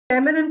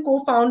Chairman and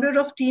co-founder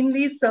of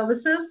TeamLease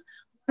Services,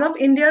 one of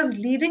India's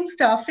leading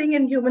staffing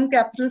and human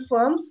capital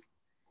firms.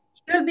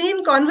 He will be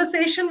in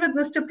conversation with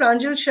Mr.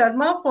 Pranjal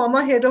Sharma,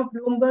 former head of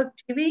Bloomberg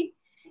TV,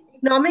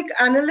 economic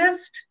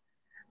analyst,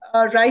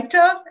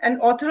 writer, and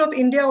author of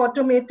India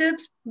Automated,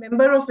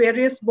 member of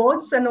various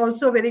boards, and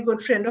also a very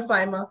good friend of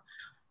AIMA.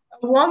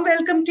 A warm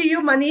welcome to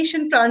you, Manish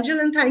and Pranjal,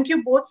 and thank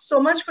you both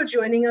so much for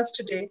joining us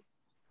today.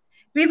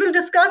 We will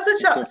discuss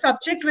a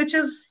subject which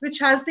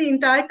has the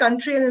entire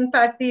country and, in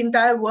fact, the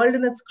entire world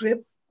in its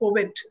grip: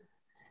 COVID.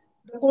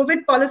 The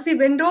COVID policy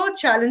window,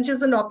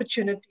 challenges and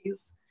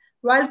opportunities.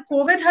 While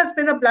COVID has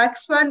been a black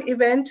swan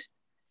event,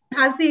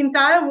 has the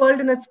entire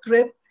world in its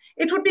grip,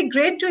 it would be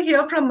great to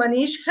hear from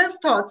Manish his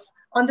thoughts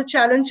on the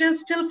challenges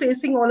still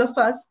facing all of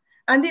us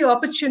and the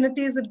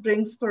opportunities it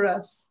brings for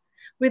us.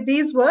 With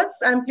these words,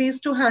 I'm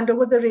pleased to hand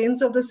over the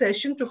reins of the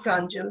session to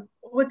Pranjal.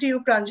 Over to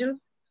you, Pranjal.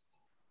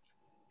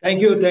 Thank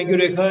you,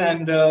 Rekha,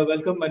 and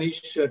welcome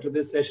Manish to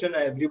this session.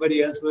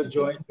 Everybody else who has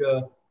joined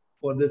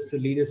for this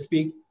Leader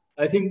Speak.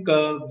 I think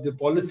the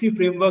policy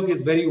framework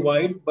is very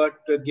wide, but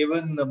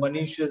given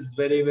Manish's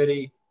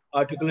very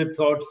articulate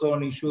thoughts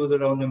on issues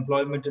around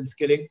employment and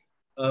skilling,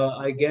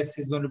 I guess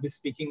he's going to be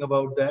speaking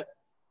about that.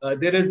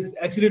 There is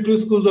actually two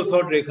schools of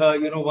thought, Rekha.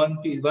 You know,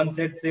 one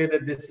said say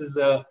that this is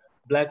a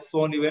black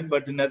swan event,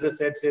 but another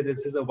said say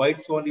this is a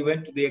white swan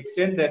event, to the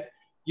extent that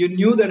you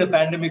knew that a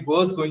pandemic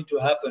was going to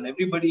happen.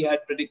 Everybody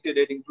had predicted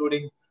it,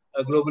 including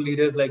global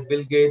leaders like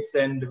Bill Gates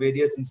and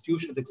various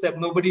institutions, except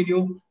nobody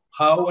knew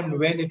how and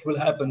when it will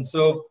happen.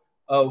 So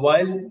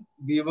while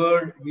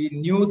we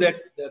knew that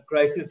the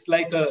crisis,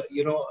 like a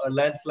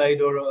landslide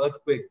or an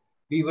earthquake,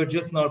 we were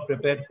just not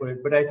prepared for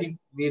it. But I think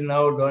we're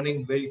now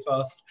learning very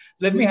fast.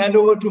 Let me hand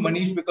over to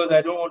Manish, because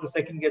I don't want to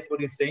second guess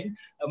what he's saying.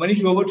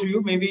 Manish, over to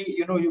you. Maybe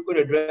you could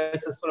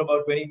address us for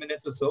about 20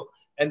 minutes or so,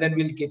 and then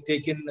we'll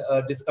take in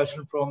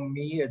discussion from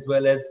me as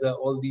well as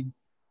all the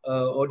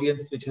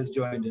audience which has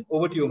joined in.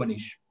 Over to you,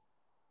 Manish.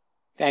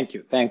 Thank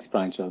you. Thanks,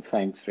 Pranjal.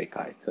 Thanks,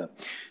 Rekha.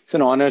 It's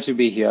an honor to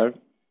be here.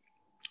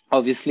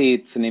 Obviously,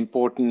 it's an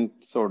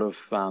important sort of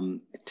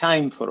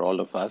time for all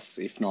of us,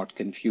 if not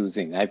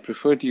confusing. I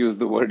prefer to use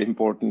the word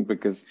important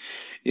because,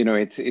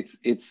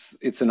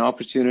 it's an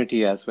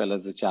opportunity as well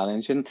as a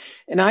challenge. And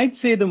I'd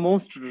say the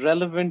most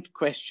relevant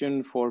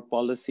question for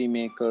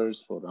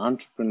policymakers, for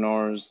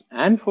entrepreneurs,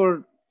 and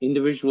for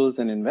individuals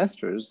and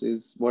investors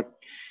is what,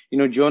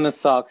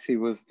 Jonas Salks, he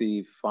was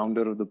the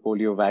founder of the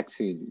polio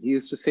vaccine. He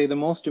used to say the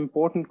most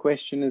important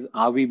question is,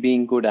 are we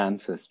being good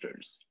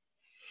ancestors?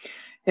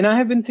 And I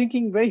have been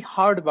thinking very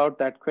hard about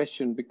that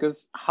question,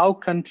 because how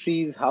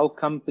countries, how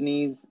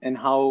companies, and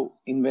how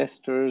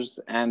investors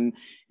and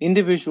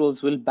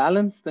individuals will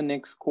balance the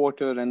next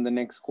quarter and the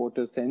next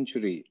quarter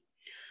century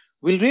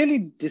will really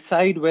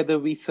decide whether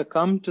we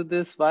succumb to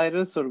this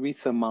virus or we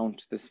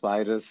surmount this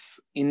virus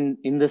in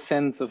the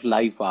sense of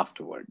life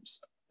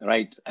afterwards,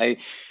 right?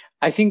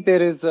 I think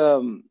there is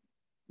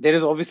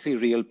obviously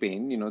real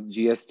pain.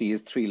 GST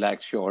is 3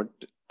 lakhs short.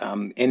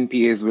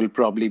 NPAs will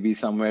probably be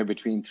somewhere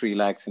between 3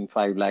 lakhs and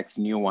 5 lakhs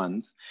new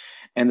ones,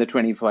 and the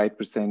 25%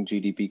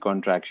 GDP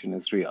contraction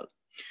is real.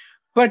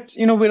 But,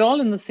 we're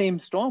all in the same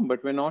storm,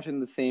 but we're not in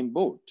the same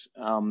boat,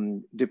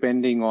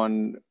 depending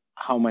on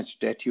how much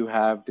debt you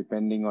have,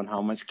 depending on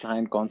how much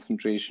client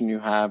concentration you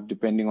have,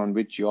 depending on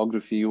which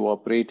geography you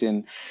operate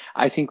in.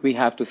 I think we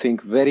have to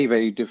think very,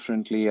 very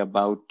differently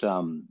about,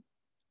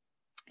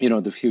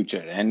 the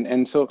future.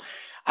 And so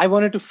I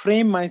wanted to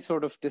frame my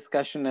sort of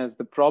discussion as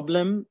the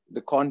problem,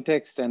 the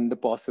context, and the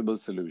possible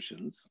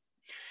solutions.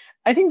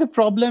 I think the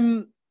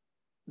problem,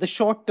 the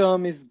short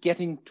term, is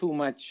getting too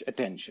much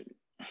attention.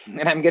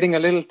 And I'm getting a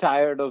little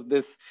tired of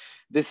this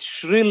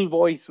shrill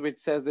voice which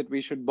says that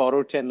we should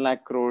borrow 10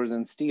 lakh crores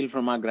and steal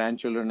from our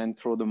grandchildren and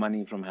throw the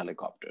money from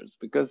helicopters.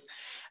 Because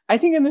I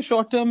think in the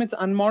short term, it's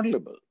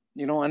unmodelable.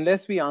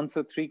 Unless we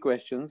answer 3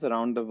 questions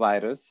around the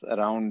virus,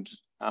 around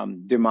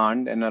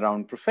demand, and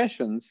around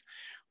professions,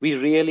 we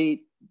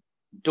really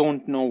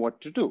don't know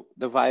what to do.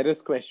 The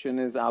virus question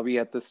is, are we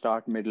at the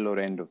start, middle, or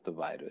end of the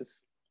virus?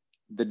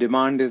 The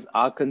demand is,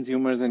 are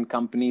consumers and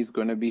companies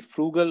going to be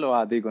frugal, or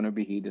are they going to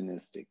be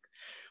hedonistic?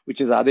 Which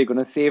is, are they going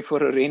to save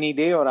for a rainy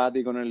day, or are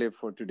they going to live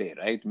for today,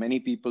 right? Many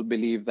people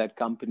believe that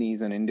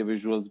companies and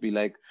individuals be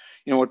like,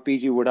 what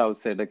P.G.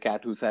 Woodhouse said, a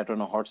cat who sat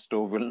on a hot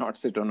stove will not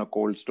sit on a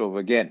cold stove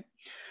again.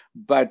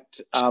 But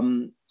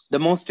the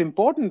most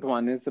important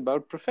one is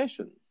about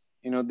professions.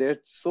 There are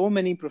so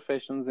many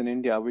professions in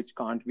India which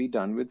can't be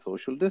done with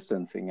social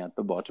distancing at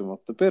the bottom of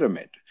the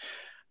pyramid.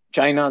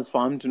 China's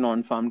farm to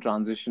non-farm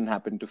transition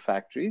happened to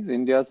factories.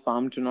 India's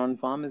farm to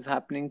non-farm is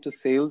happening to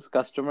sales,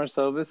 customer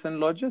service, and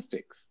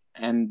logistics.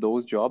 And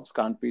those jobs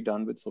can't be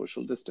done with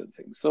social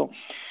distancing. So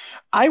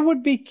I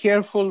would be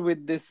careful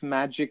with this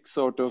magic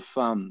sort of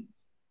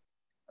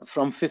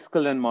from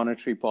fiscal and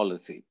monetary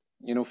policy.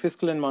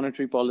 Fiscal and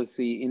monetary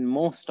policy in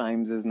most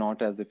times is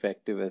not as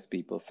effective as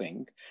people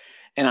think.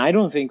 And I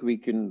don't think we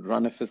can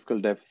run a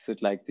fiscal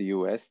deficit like the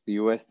US. The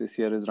US this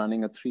year is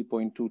running a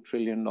 $3.2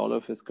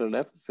 trillion fiscal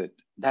deficit.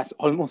 That's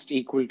almost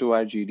equal to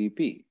our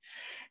GDP.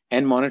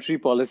 And monetary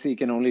policy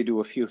can only do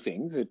a few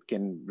things. It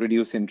can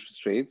reduce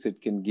interest rates,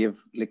 it can give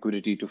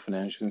liquidity to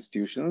financial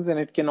institutions, and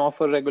it can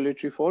offer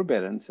regulatory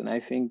forbearance. And I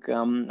think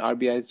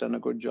RBI has done a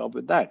good job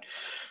with that.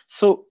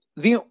 So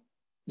the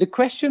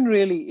question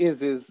really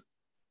is,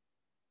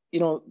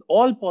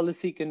 all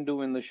policy can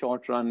do in the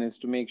short run is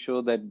to make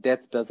sure that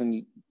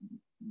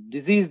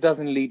disease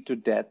doesn't lead to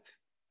death,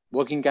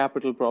 working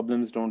capital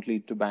problems don't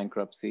lead to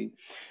bankruptcy,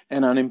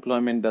 and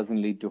unemployment doesn't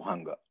lead to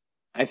hunger.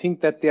 I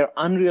think that there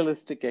are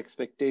unrealistic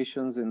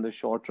expectations in the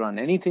short run.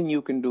 Anything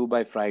you can do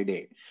by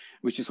Friday,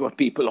 which is what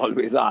people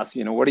always ask,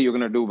 what are you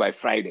going to do by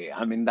Friday?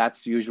 I mean,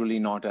 that's usually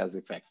not as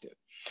effective.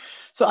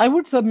 So I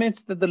would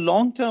submit that the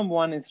long-term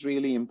one is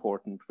really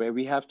important, where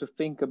we have to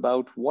think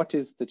about what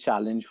is the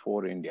challenge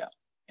for India.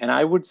 And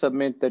I would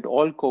submit that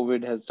all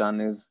COVID has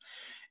done is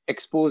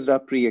exposed our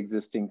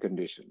pre-existing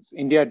conditions.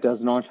 India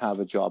does not have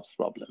a jobs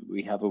problem.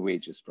 We have a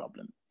wages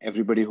problem.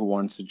 Everybody who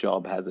wants a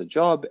job has a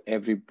job.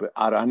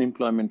 Our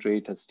unemployment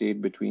rate has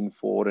stayed between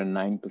 4 and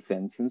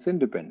 9% since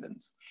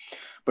independence.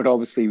 But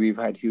obviously, we've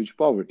had huge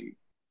poverty.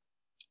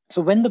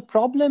 So when the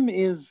problem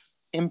is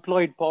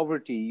employed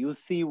poverty, you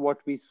see what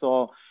we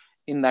saw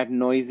in that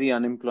noisy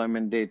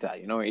unemployment data.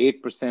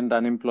 8%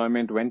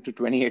 unemployment went to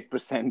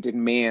 28%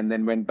 in May and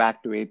then went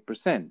back to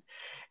 8%.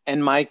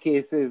 And my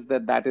case is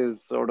that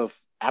is sort of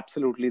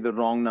absolutely the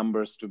wrong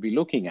numbers to be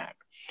looking at.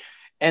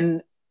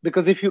 And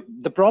because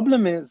the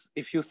problem is,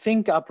 if you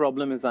think our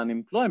problem is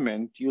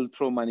unemployment, you'll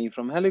throw money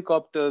from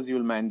helicopters,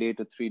 you'll mandate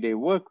a 3-day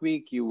work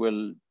week, you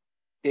will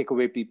take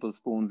away people's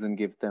spoons and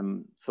give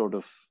them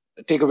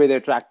take away their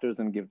tractors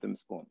and give them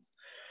spoons.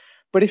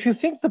 But if you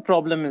think the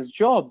problem is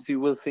jobs, you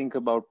will think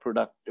about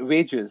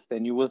wages,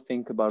 then you will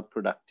think about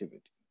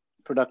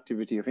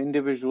productivity of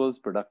individuals,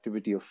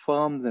 productivity of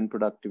firms, and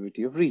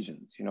productivity of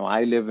regions.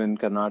 I live in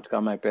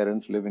Karnataka, my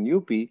parents live in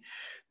UP.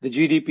 The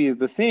GDP is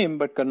the same,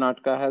 but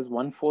Karnataka has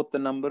 1/4 the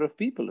number of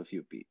people of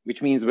UP,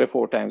 which means we're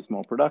 4 times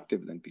more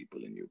productive than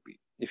people in UP.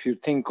 If you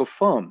think of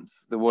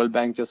firms, the World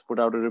Bank just put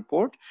out a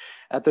report.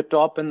 At the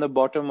top and the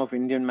bottom of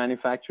Indian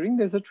manufacturing,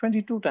 there's a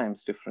 22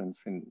 times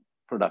difference in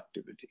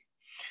productivity.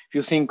 If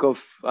you think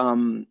of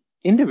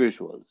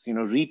individuals,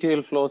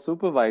 retail floor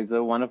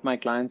supervisor, one of my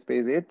clients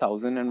pays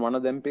 8,000 and one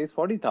of them pays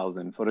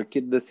 40,000 for a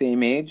kid the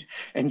same age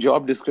and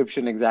job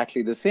description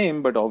exactly the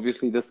same, but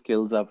obviously the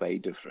skills are very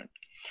different.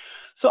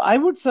 So I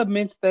would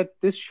submit that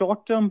this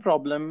short-term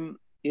problem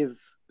is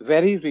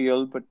very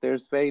real, but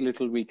there's very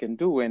little we can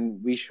do,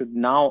 and we should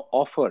now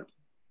offer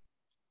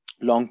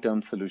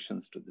long-term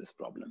solutions to this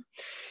problem.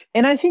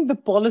 And I think the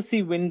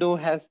policy window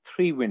has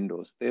 3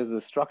 windows. There's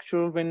a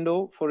structural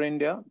window for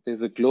India,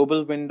 there's a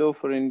global window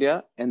for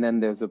India, and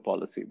then there's a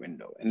policy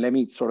window. And let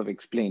me sort of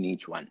explain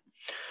each one.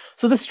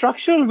 So the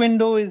structural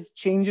window is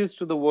changes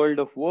to the world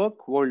of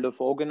work, world of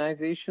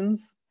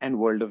organizations, and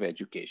world of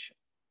education.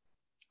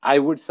 I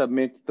would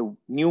submit the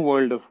new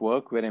world of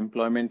work where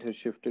employment has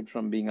shifted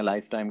from being a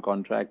lifetime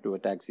contract to a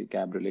taxi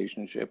cab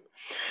relationship.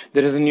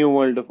 There is a new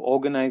world of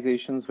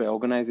organizations where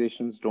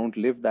organizations don't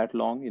live that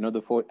long.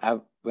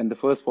 When the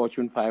first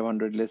Fortune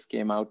 500 list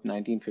came out in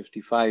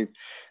 1955,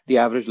 the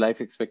average life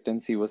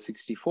expectancy was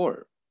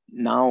 64.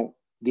 Now,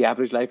 the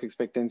average life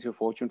expectancy of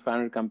Fortune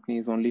 500 company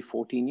is only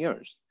 14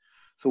 years.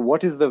 So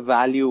what is the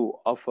value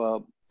of a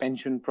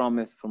pension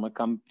promise from a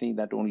company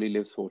that only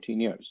lives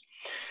 14 years?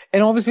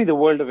 And obviously the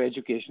world of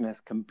education has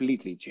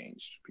completely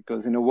changed,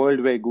 because in a world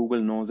where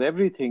Google knows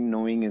everything,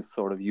 knowing is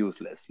sort of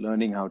useless.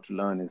 Learning how to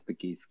learn is the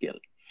key skill.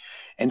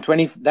 And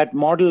that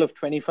model of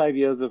 25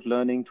 years of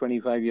learning,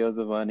 25 years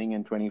of earning,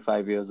 and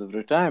 25 years of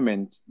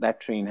retirement,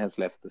 that train has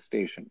left the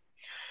station.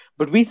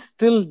 But we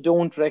still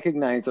don't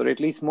recognize, or at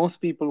least most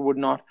people would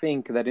not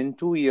think, that in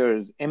 2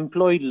 years,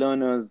 employed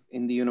learners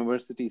in the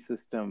university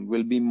system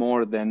will be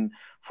more than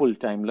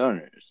full-time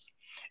learners.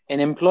 And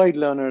employed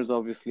learners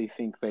obviously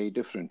think very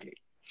differently.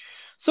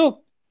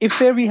 So if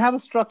we have a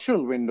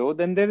structural window,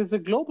 then there is a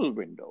global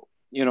window.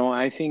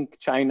 I think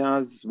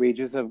China's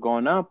wages have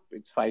gone up.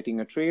 It's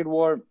fighting a trade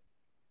war.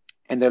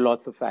 And there are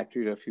lots of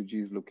factory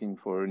refugees looking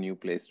for a new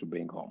place to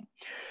bring home.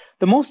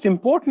 The most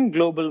important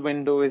global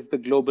window is the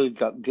global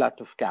glut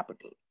of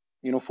capital.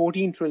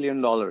 $14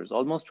 trillion,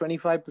 almost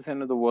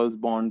 25% of the world's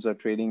bonds are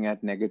trading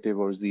at negative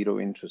or zero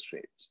interest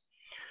rates.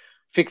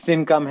 Fixed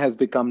income has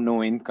become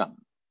no income.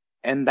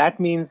 And that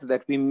means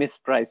that we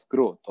misprice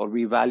growth, or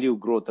we value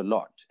growth a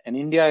lot. And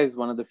India is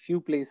one of the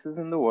few places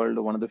in the world,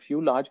 or one of the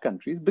few large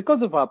countries,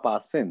 because of our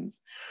past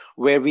sins,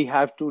 where we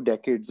have 2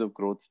 decades of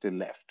growth still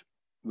left.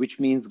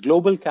 Which means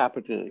global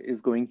capital is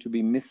going to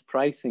be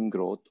mispricing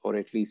growth, or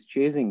at least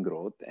chasing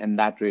growth, and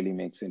that really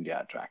makes India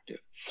attractive.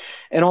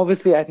 And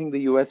obviously, I think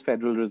the US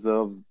Federal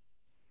Reserve,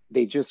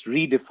 they just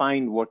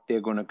redefined what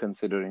they're going to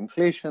consider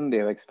inflation. They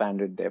have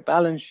expanded their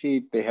balance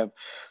sheet. They have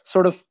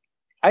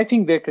I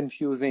think they're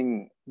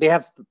confusing. They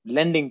have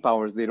lending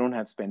powers. They don't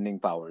have spending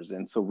powers.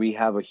 And so we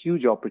have a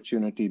huge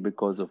opportunity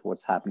because of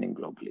what's happening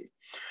globally.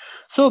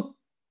 So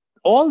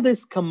all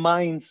this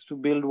combines to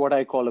build what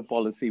I call a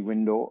policy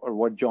window, or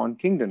what John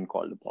Kingdon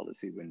called a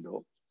policy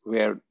window,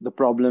 where the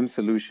problem,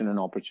 solution, and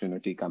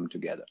opportunity come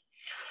together.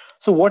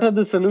 So what are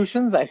the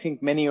solutions? I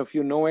think many of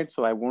you know it,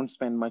 so I won't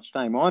spend much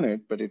time on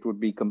it, but it would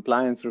be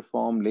compliance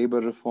reform, labor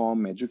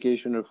reform,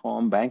 education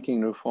reform,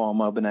 banking reform,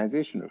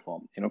 urbanization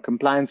reform.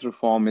 Compliance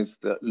reform is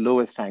the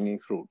lowest hanging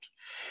fruit.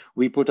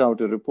 We put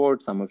out a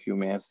report, some of you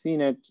may have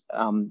seen it.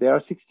 There are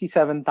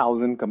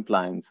 67,000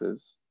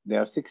 compliances.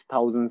 There are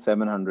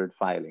 6,700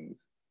 filings.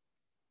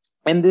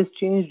 And this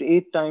changed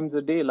 8 times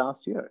a day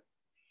last year.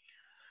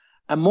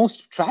 And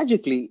most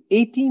tragically,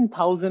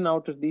 18,000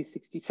 out of these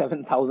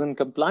 67,000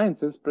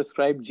 compliances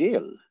prescribed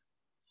jail.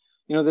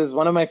 There's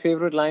one of my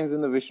favorite lines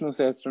in the Vishnu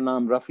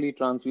Sahasranam, roughly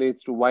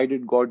translates to, why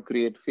did God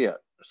create fear?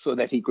 So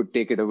that he could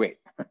take it away,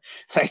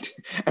 right?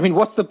 I mean,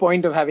 what's the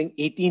point of having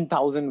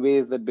 18,000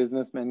 ways that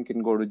businessmen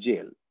can go to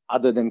jail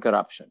other than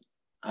corruption?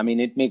 I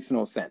mean, it makes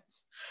no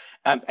sense.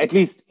 At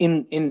least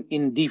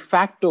in de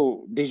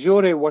facto, de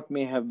jure what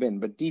may have been,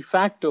 but de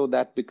facto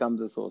that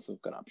becomes a source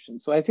of corruption.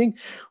 So I think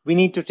we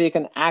need to take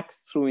an axe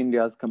through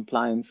India's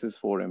compliances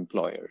for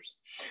employers.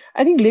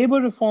 I think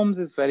labor reforms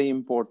is very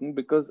important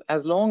because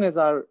as long as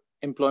our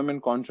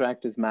employment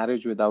contract is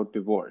marriage without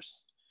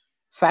divorce,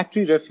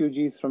 factory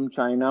refugees from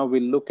China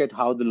will look at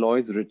how the law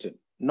is written,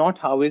 not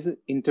how is it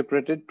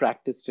interpreted,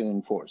 practiced, and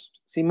enforced.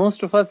 See,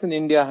 most of us in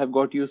India have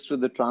got used to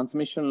the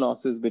transmission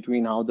losses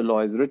between how the law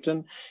is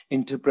written,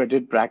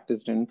 interpreted,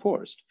 practiced, and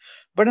enforced.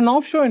 But an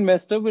offshore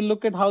investor will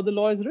look at how the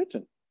law is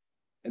written.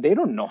 They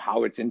don't know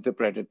how it's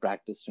interpreted,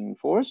 practiced, and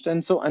enforced.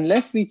 And so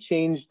unless we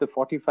change the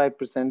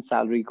 45%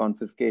 salary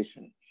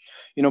confiscation,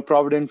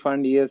 Provident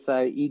Fund,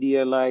 ESI,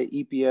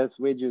 EDLI, EPS,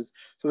 wages.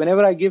 So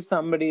whenever I give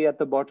somebody at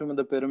the bottom of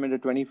the pyramid a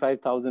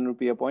 25,000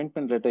 rupee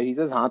appointment letter, he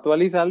says, "Haath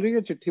wali salary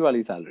or chitti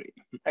wali salary?"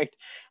 Right?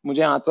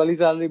 Mujhe haath wali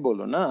salary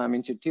bolo na. I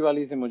mean, chitti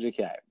wali se mujhe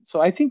kya hai? So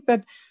I think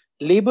that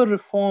labor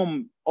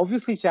reform,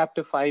 obviously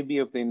Chapter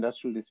 5B of the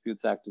Industrial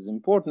Disputes Act is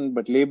important,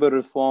 but labor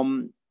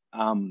reform,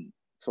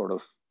 sort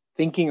of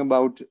thinking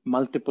about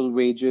multiple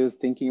wages,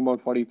 thinking about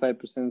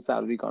 45%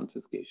 salary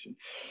confiscation.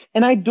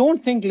 And I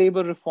don't think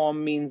labor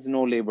reform means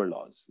no labor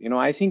laws.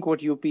 I think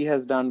what UP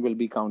has done will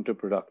be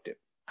counterproductive.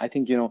 I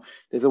think,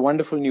 there's a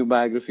wonderful new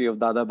biography of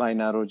Dadabhai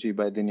Naroji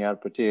by Dinyar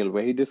Patel,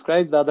 where he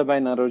describes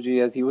Dadabhai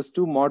Naroji as he was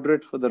too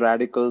moderate for the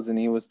radicals and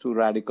he was too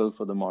radical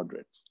for the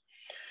moderates.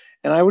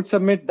 And I would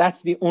submit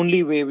that's the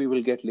only way we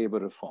will get labor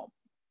reform.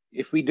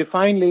 If we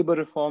define labor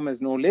reform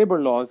as no labor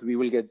laws, we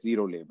will get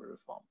zero labor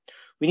reform.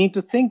 We need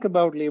to think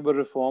about labor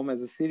reform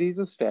as a series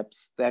of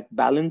steps that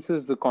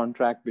balances the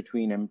contract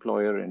between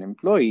employer and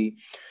employee,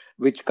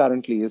 which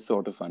currently is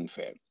sort of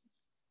unfair.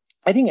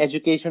 I think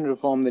education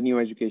reform, the new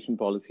education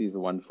policy, is a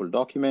wonderful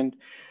document.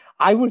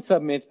 I would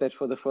submit that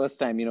for the first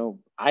time,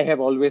 I have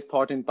always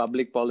thought in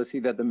public policy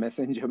that the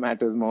messenger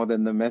matters more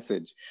than the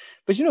message.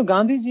 But,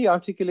 Gandhiji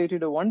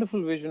articulated a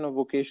wonderful vision of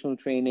vocational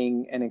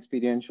training and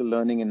experiential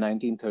learning in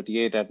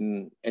 1938 at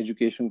an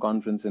education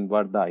conference in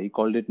Wardha. He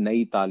called it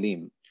Nai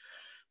Talim.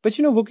 But,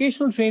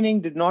 vocational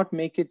training did not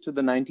make it to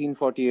the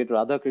 1948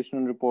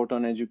 Radhakrishnan report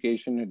on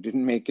education. It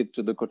didn't make it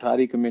to the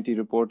Kothari Committee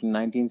report in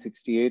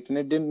 1968, and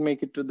it didn't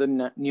make it to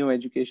the new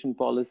education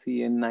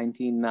policy in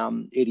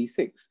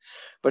 1986.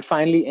 But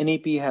finally,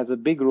 NEP has a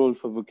big role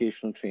for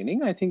vocational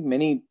training. I think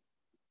many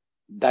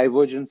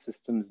divergent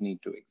systems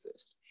need to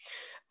exist.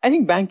 I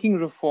think banking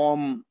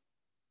reform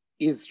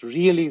is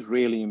really,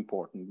 really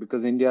important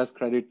because India's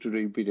credit to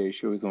GDP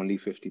ratio is only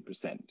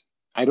 50%.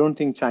 I don't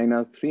think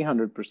China's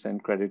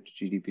 300% credit to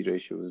GDP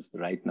ratio is the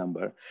right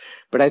number,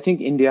 but I think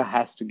India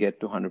has to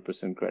get to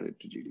 100% credit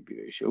to GDP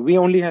ratio. We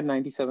only had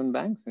 97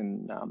 banks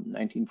in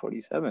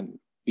 1947.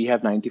 We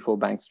have 94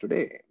 banks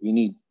today. We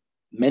need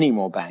many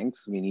more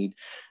banks. We need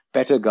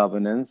better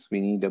governance.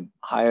 We need a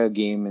higher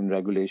game in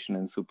regulation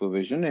and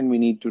supervision, and we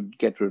need to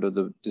get rid of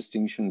the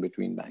distinction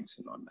between banks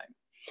and non-banks.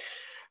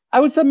 I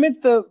would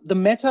submit the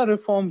meta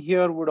reform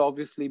here would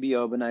obviously be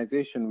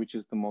urbanization, which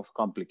is the most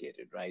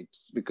complicated, right?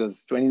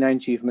 Because 29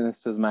 chief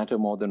ministers matter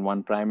more than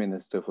one prime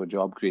minister for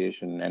job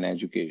creation and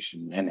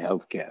education and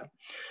healthcare.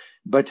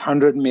 But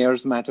 100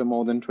 mayors matter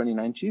more than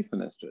 29 chief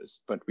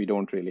ministers, but we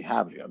don't really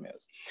have real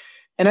mayors.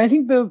 And I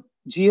think the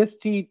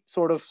GST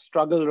sort of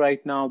struggle right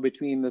now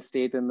between the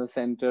state and the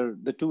center,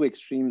 the two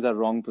extremes are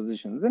wrong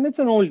positions. And it's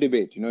an old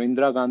debate.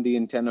 Indira Gandhi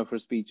in 10 of her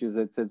speeches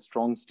had said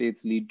strong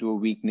states lead to a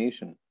weak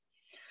nation.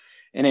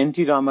 And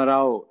N.T.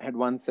 Ramarao had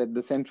once said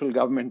the central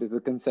government is a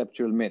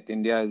conceptual myth.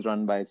 India is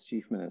run by its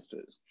chief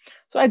ministers.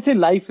 So I'd say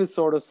life is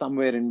sort of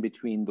somewhere in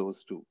between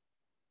those two.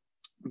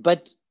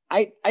 But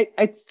I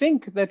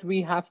think that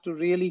we have to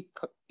really,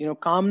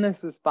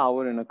 calmness is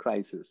power in a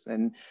crisis.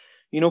 And,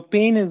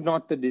 pain is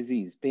not the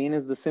disease. Pain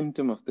is the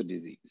symptom of the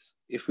disease.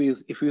 If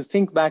you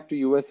think back to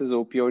US's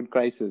opioid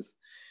crisis,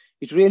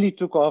 it really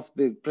took off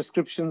the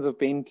prescriptions of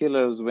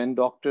painkillers when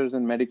doctors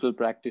and medical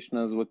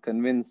practitioners were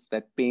convinced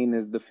that pain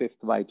is the fifth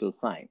vital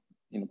sign.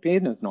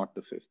 Pain is not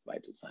the fifth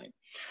vital sign.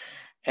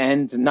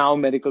 And now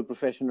medical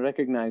profession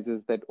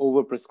recognizes that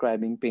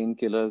overprescribing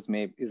painkillers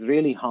is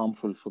really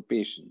harmful for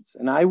patients.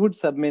 And I would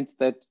submit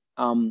that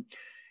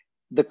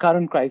the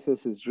current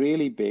crisis is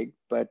really big,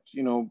 but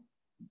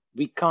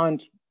we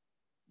can't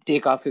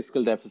take our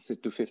fiscal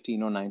deficit to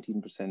 15 or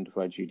 19% of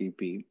our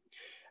GDP.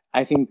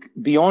 I think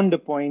beyond a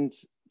point,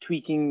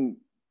 tweaking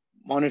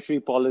monetary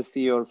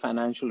policy or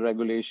financial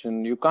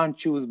regulation, you can't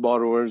choose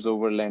borrowers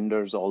over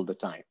lenders all the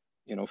time.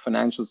 You know,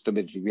 financial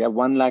stability. We have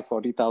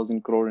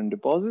 1,40,000 crore in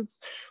deposits.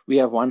 We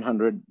have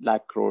 100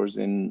 lakh crores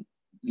in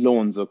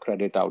loans or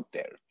credit out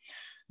there.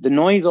 The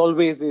noise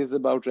always is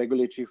about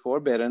regulatory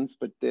forbearance,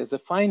 but there's a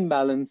fine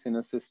balance in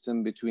a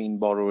system between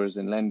borrowers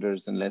and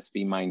lenders, and let's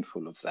be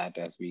mindful of that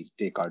as we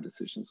take our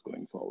decisions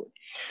going forward.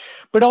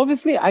 But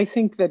obviously, I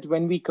think that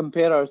when we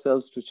compare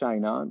ourselves to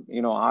China,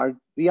 you know,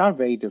 we are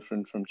very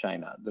different from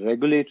China. The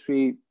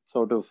regulatory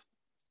sort of,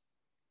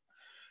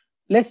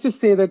 let's just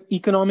say that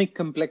economic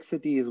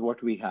complexity is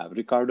what we have.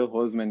 Ricardo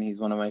Hosman, he's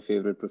one of my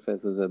favorite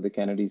professors at the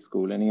Kennedy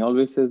School, and he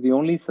always says the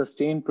only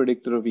sustained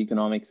predictor of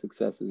economic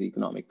success is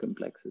economic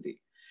complexity.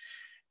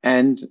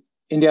 And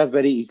India is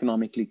very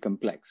economically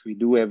complex. We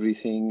do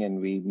everything and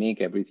we make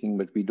everything,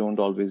 but we don't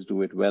always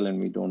do it well, and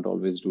we don't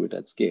always do it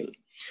at scale.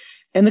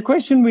 And the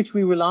question which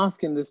we will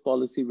ask in this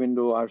policy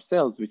window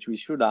ourselves, which we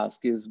should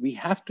ask, is we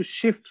have to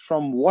shift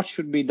from what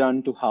should be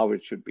done to how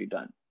it should be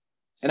done.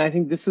 And I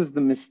think this is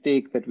the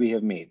mistake that we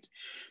have made,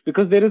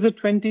 because there is a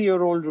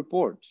 20-year-old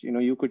report. You know,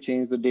 you could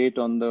change the date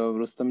on the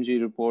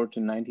Rustamji report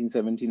in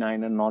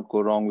 1979 and not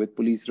go wrong with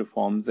police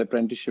reforms. The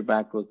Apprenticeship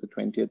Act was the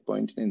 20th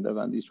point in Indira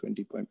Gandhi's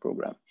 20-point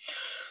program.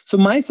 So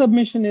my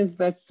submission is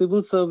that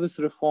civil service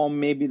reform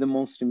may be the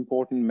most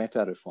important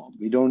meta reform.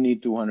 We don't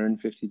need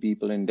 250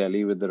 people in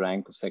Delhi with the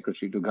rank of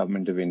Secretary to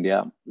Government of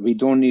India. We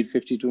don't need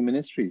 52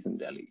 ministries in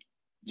Delhi.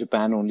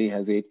 Japan only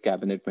has 8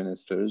 cabinet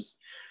ministers.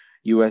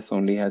 US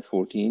only has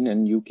 14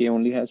 and UK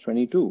only has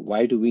 22.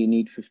 Why do we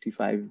need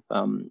 55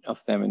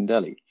 of them in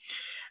Delhi?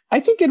 I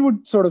think it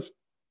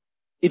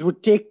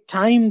would take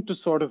time to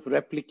sort of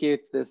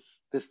replicate this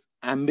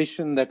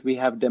ambition that we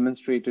have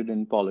demonstrated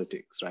in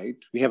politics, right?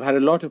 We have had a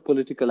lot of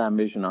political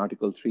ambition,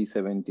 Article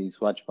 370,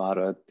 Swachh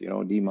Bharat, you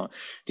know,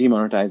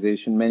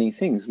 demonetization, many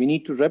things. We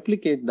need to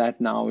replicate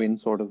that now in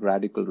sort of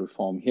radical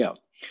reform here.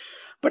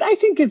 But I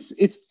think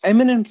it's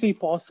eminently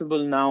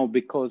possible now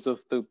because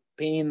of the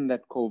pain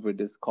that COVID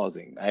is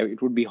causing.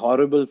 It would be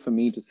horrible for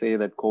me to say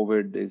that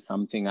COVID is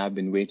something I've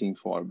been waiting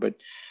for, but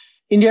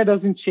India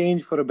doesn't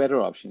change for a better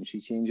option.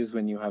 She changes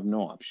when you have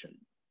no option.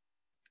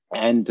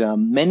 And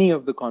many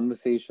of the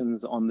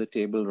conversations on the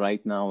table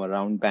right now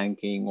around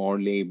banking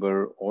or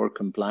labor or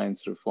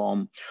compliance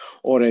reform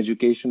or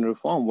education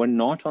reform were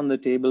not on the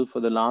table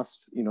for the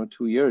last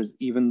 2 years,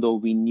 even though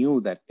we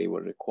knew that they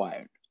were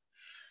required.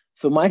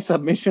 So my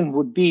submission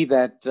would be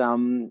that,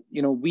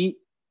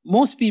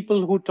 most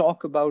people who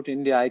talk about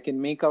India, I can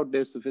make out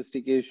their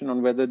sophistication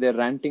on whether they're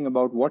ranting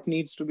about what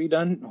needs to be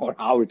done or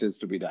how it is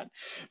to be done.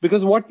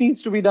 Because what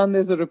needs to be done,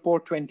 there's a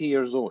report 20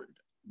 years old.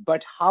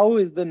 But how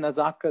is the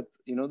nazakat,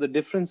 the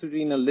difference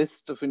between a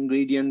list of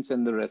ingredients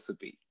and the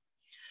recipe?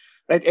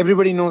 Right?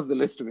 Everybody knows the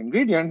list of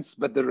ingredients,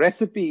 but the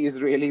recipe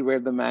is really where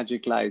the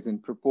magic lies, in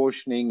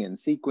proportioning and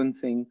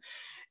sequencing.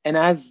 And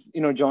as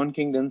John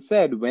Kingdon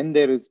said, when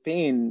there is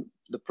pain,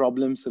 the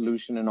problem,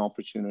 solution, and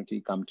opportunity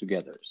come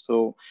together.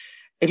 So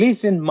at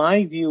least in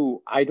my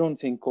view, I don't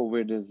think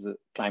COVID is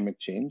climate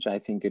change. I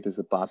think it is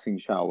a passing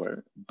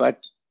shower.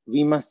 But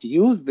we must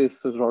use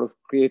this to sort of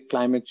create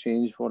climate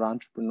change for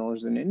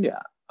entrepreneurs in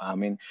India. I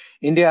mean,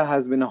 India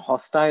has been a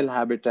hostile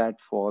habitat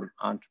for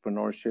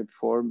entrepreneurship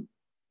for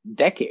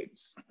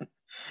decades.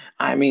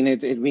 I mean,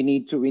 we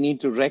need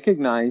to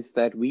recognize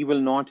that we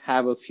will not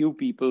have a few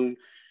people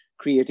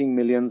creating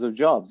millions of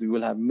jobs. We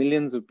will have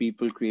millions of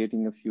people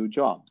creating a few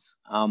jobs.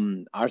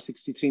 Our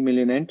 63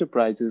 million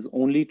enterprises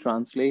only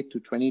translate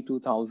to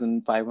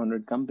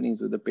 22,500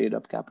 companies with a paid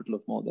up capital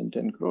of more than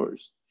 10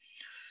 crores.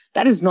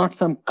 That is not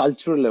some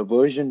cultural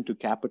aversion to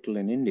capital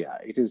in India.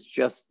 It is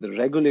just the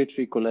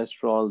regulatory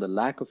cholesterol, the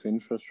lack of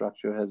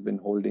infrastructure has been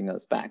holding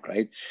us back,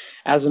 right?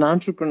 As an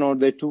entrepreneur,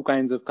 there are 2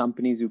 kinds of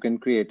companies you can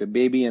create, a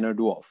baby and a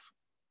dwarf.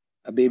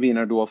 A baby and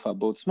a dwarf are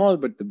both small,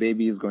 but the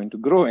baby is going to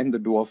grow and the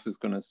dwarf is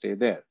going to stay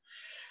there.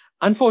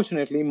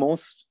 Unfortunately,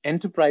 most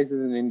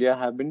enterprises in India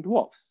have been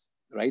dwarfs,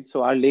 right?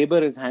 So our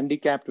labor is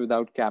handicapped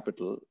without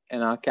capital,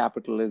 and our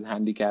capital is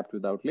handicapped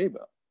without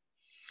labor.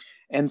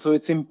 And so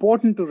it's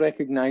important to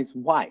recognize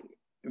why.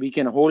 We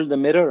can hold the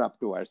mirror up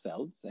to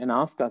ourselves and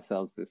ask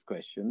ourselves this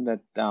question,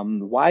 that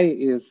why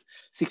is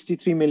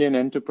 63 million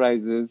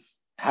enterprises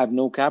have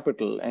no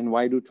capital, and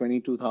why do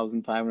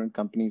 22,500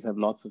 companies have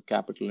lots of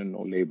capital and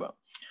no labor?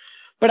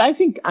 But I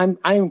think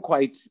I am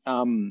quite,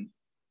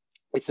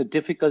 it's a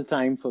difficult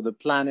time for the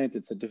planet.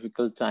 It's a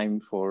difficult time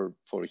for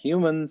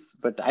humans.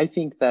 But I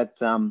think that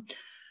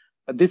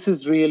this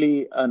is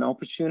really an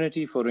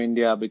opportunity for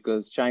India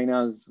because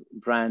China's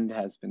brand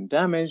has been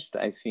damaged.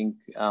 I think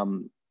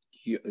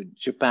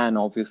Japan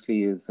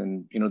obviously is,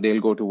 and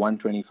they'll go to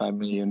 125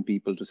 million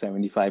people to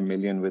 75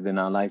 million within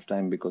our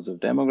lifetime because of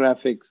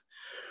demographics.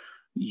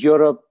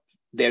 Europe,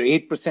 they're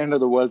 8% of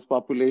the world's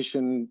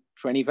population,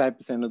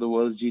 25% of the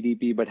world's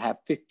GDP, but have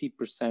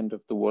 50%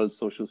 of the world's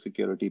social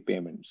security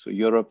payments. So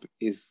Europe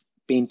is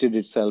painted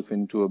itself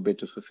into a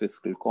bit of a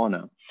fiscal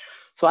corner.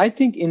 So I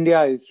think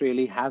India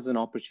really has an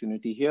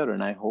opportunity here,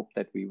 and I hope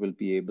that we will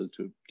be able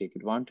to take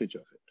advantage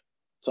of it.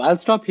 So I'll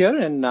stop here,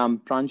 and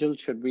Pranjal,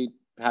 should we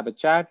have a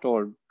chat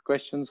or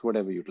questions,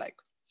 whatever you'd like?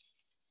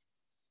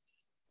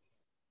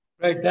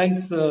 Right,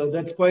 thanks.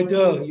 That's quite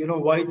a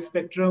wide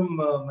spectrum,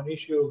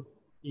 Manish.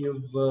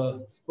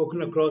 You've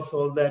spoken across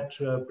all that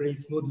pretty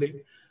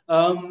smoothly.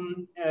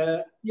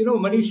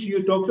 Manish,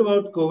 you talked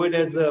about COVID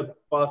as a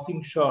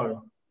passing shower.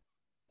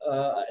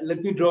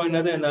 Let me draw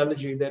another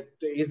analogy. That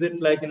is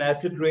it like an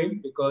acid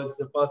rain, because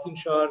a passing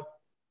shower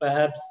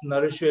perhaps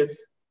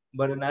nourishes,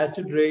 but an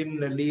acid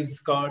rain leaves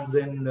scars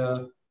and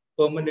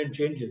permanent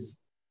changes.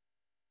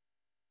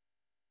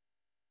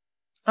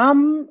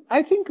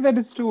 I think that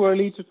it's too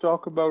early to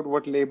talk about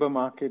what labor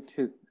market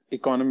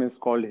economists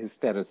call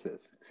hysteresis.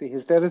 See,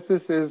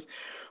 hysteresis is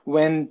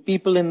when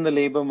people in the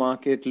labor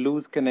market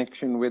lose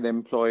connection with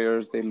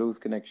employers, they lose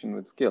connection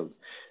with skills.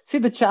 See,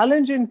 the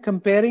challenge in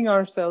comparing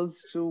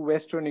ourselves to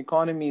Western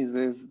economies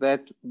is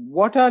that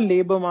what are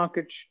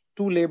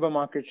two labor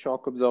market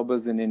shock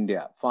absorbers in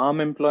India? Farm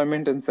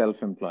employment and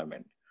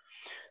self-employment.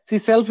 See,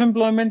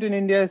 self-employment in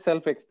India is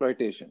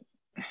self-exploitation.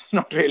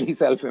 Not really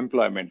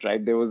self-employment,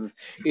 right? There was this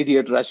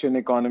idiot Russian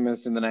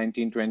economist in the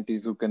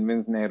 1920s who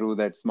convinced Nehru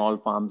that small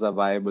farms are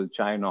viable,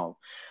 China,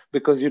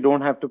 because you don't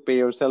have to pay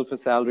yourself a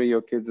salary,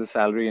 your kids a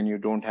salary, and you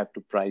don't have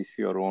to price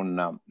your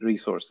own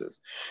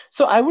resources.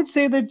 So I would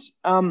say that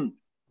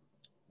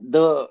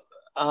the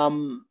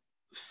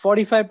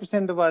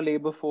 45% of our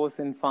labor force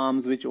in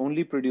farms, which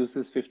only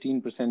produces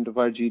 15% of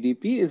our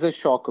GDP, is a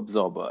shock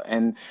absorber.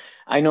 And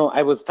I know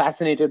I was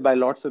fascinated by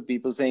lots of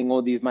people saying,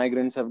 oh, these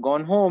migrants have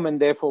gone home and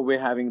therefore we're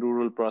having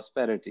rural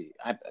prosperity.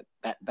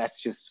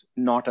 That's just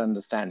not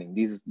understanding.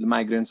 These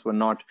migrants were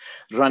not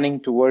running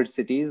towards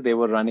cities, they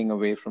were running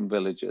away from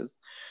villages.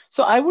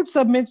 So I would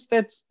submit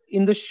that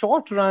in the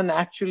short run,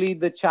 actually,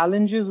 the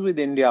challenges with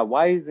India,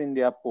 why is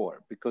India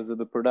poor? Because of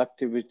the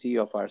productivity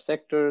of our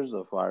sectors,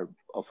 of our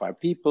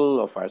people,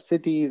 of our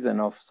cities,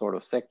 and of sort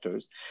of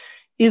sectors.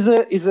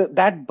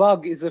 That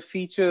bug is a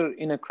feature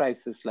in a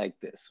crisis like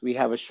this. We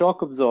have a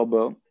shock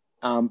absorber,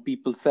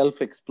 people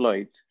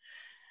self-exploit.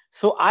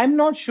 So I'm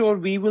not sure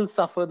we will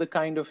suffer the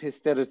kind of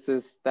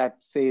hysteresis that,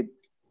 say,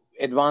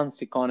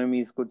 advanced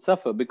economies could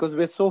suffer, because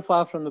we're so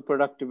far from the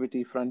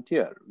productivity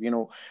frontier.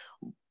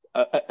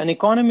 An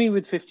economy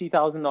with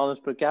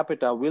 $50,000 per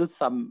capita will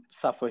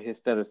suffer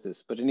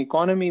hysteresis, but an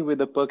economy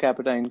with a per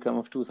capita income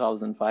of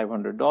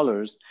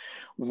 $2,500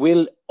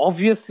 will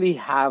obviously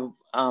have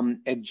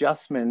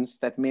adjustments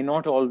that may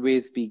not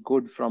always be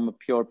good from a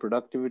pure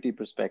productivity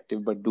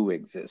perspective, but do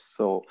exist.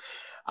 So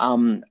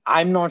I'm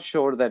not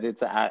sure that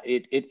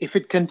if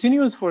it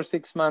continues for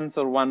 6 months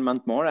or 1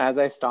 month more, as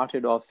I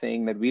started off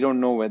saying that we don't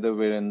know whether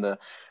we're in the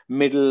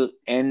middle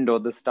end or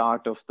the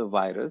start of the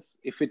virus.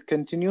 If it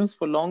continues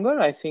for longer,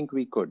 I think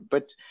we could.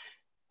 But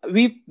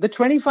the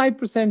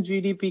 25%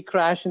 GDP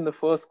crash in the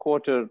first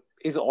quarter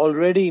is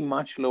already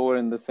much lower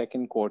in the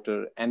second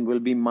quarter and will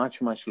be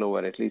much, much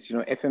lower. At least,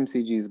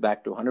 FMCG is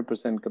back to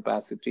 100%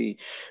 capacity.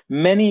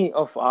 Many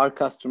of our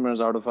customers,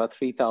 out of our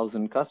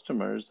 3,000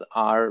 customers,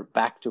 are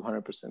back to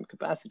 100%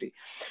 capacity.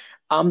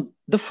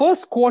 The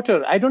first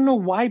quarter, I don't know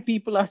why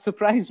people are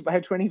surprised by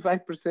a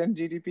 25%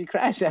 GDP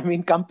crash. I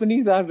mean,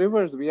 companies are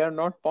rivers. We are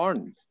not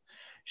ponds.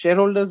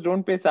 Shareholders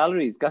don't pay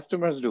salaries.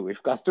 Customers do.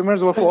 If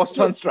customers were forced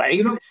on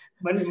strike,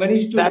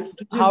 Manish, that's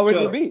how it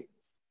will be.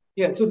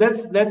 Yeah, so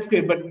that's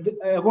great. But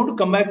I want to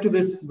come back to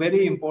this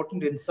very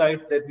important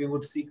insight that we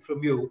would seek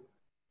from you.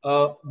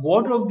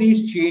 What of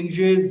these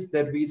changes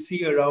that we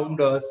see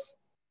around us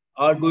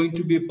are going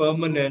to be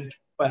permanent?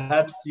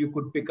 Perhaps you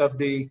could pick up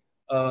the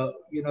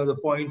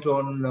point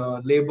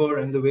on labor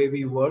and the way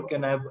we work.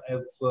 And I've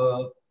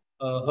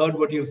heard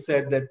what you've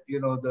said, that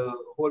the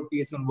whole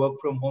piece on work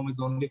from home is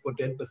only for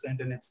 10%,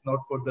 and it's not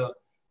for the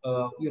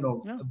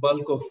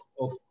bulk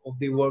of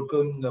the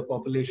working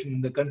population in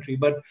the country.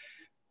 But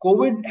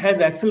COVID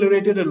has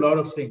accelerated a lot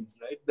of things,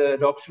 right? The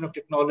adoption of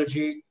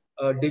technology,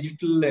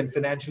 digital and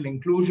financial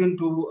inclusion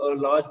to a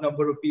large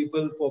number of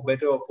people, for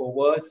better or for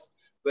worse,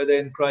 whether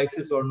in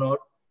crisis or not.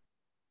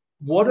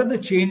 What are the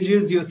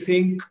changes you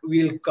think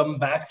we'll come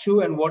back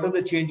to, and what are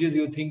the changes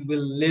you think we'll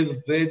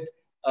live with,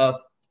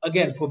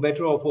 again, for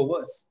better or for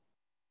worse?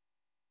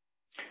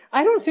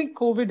 I don't think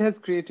COVID has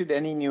created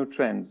any new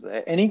trends.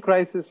 Any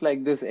crisis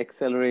like this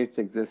accelerates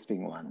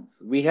existing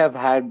ones. We have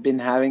been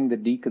having the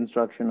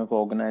deconstruction of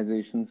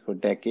organizations for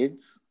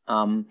decades.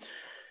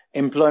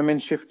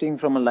 Employment shifting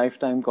from a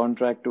lifetime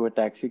contract to a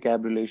taxi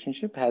cab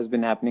relationship has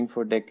been happening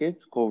for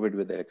decades. COVID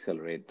will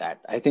accelerate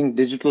that. I think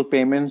digital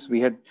payments,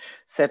 we had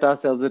set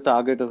ourselves a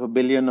target of $1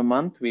 billion a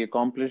month. We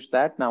accomplished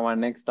that. Now our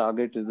next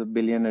target is $1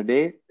 billion a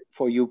day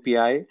for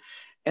UPI.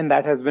 And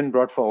that has been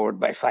brought forward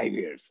by 5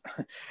 years.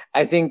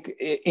 I think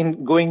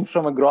in going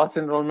from a gross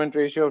enrollment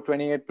ratio of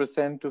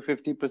 28% to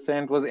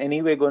 50% was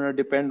anyway going to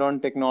depend on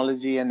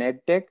technology and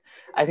ed tech.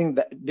 I think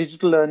that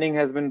digital learning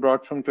has been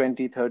brought from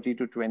 2030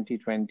 to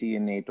 2020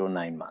 in 8 or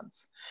 9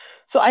 months.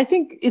 So I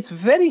think it's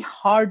very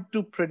hard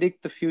to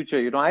predict the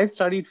future. I've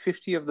studied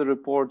 50 of the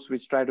reports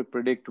which try to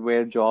predict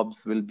where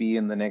jobs will be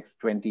in the next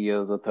 20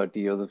 years or 30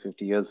 years or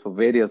 50 years for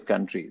various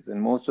countries.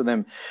 And most of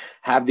them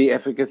have the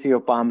efficacy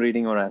of palm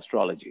reading or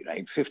astrology,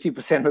 right?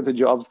 50% of the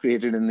jobs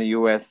created in the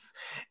US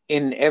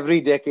in every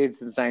decade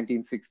since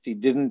 1960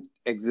 didn't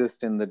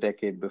exist in the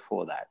decade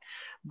before that.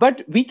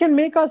 But we can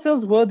make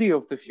ourselves worthy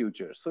of the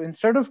future. So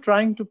instead of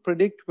trying to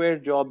predict where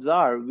jobs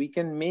are, we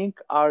can make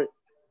our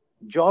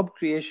job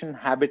creation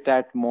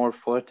habitat more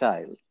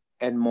fertile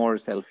and more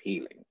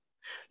self-healing.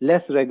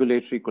 Less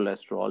regulatory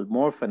cholesterol,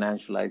 more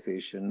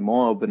financialization,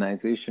 more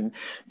urbanization.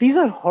 These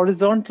are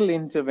horizontal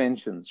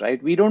interventions,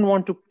 right? We don't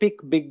want to pick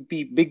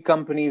big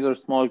companies or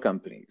small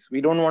companies.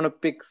 We don't want to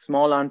pick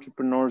small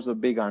entrepreneurs or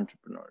big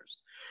entrepreneurs.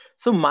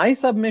 So my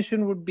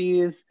submission would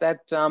be is that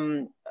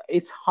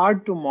it's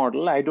hard to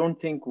model. I don't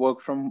think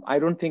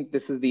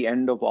this is the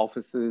end of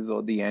offices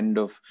or the end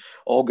of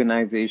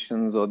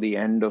organizations or the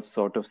end of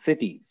sort of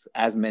cities,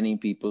 as many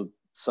people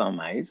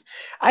surmise.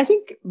 I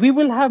think we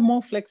will have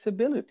more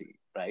flexibility,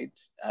 right?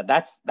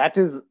 That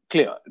is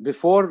clear.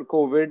 Before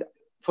COVID,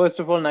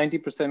 first of all,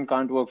 90%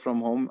 can't work from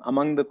home.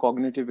 Among the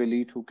cognitive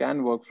elite who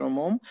can work from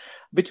home,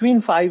 between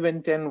 5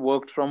 and 10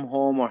 worked from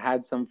home or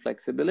had some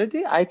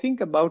flexibility. I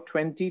think about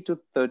 20 to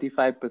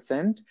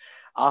 35%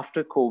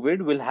 after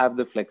COVID will have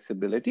the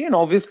flexibility. And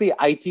obviously,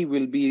 IT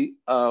will be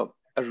a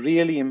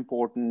really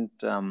important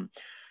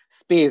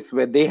space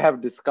where they have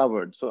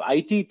discovered. So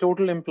IT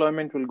total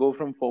employment will go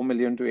from 4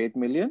 million to 8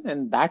 million,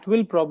 and that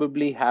will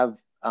probably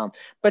have,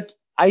 but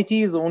IT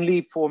is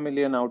only 4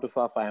 million out of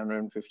our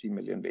 550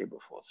 million labor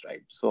force,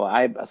 right? So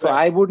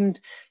I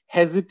wouldn't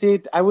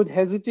hesitate. I would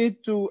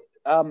hesitate to,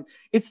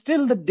 it's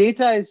still, the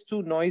data is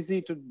too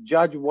noisy to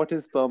judge what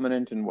is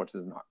permanent and what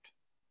is not.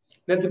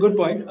 That's a good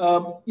point.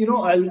 I'll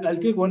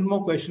take one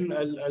more question.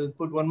 I'll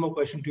put one more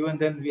question to you, and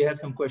then we have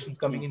some questions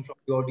coming in from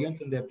the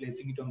audience, and they're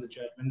placing it on the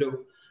chat window.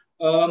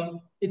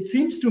 It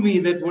seems to me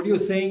that what you're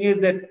saying is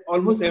that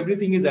almost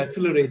everything is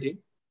accelerating.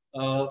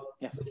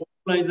 Yes. The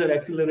lines are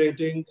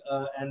accelerating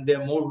and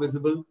they're more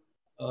visible.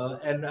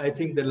 And I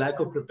think the lack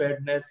of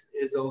preparedness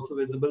is also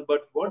visible.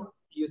 But what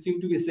you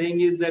seem to be saying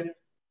is that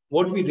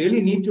what we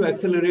really need to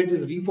accelerate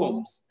is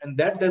reforms, and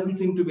that doesn't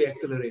seem to be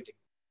accelerating.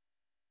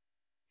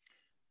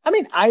 I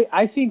mean,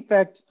 I think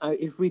that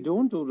if we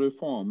don't do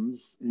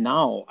reforms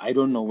now, I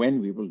don't know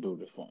when we will do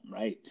reform,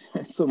 right?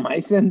 So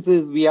my sense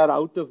is we are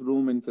out of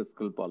room in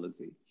fiscal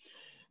policy.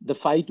 The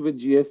fight with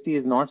GST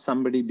is not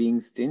somebody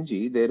being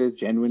stingy. There is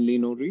genuinely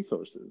no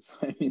resources.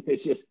 I mean,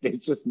 there's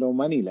just no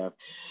money left.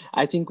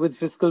 I think with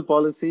fiscal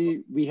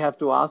policy, we have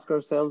to ask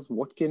ourselves,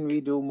 what can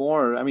we do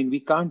more? I mean, we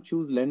can't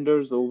choose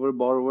lenders over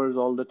borrowers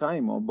all the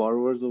time, or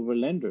borrowers over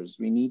lenders.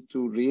 We need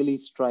to really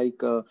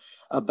strike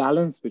a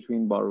balance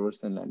between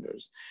borrowers and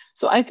lenders.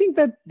 So I think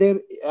that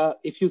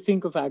if you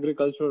think of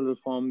agricultural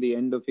reform, the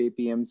end of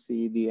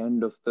APMC, the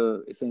end of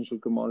the essential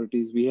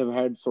commodities, we have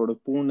had sort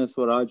of Purna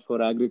Swaraj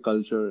for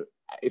agriculture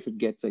if it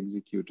gets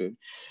executed.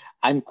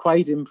 I'm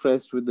quite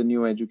impressed with the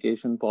new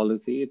education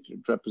policy. It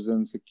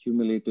represents a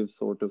cumulative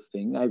sort of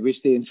thing. I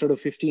wish they, instead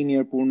of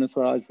 15-year Purna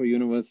Swaraj for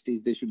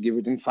universities, they should give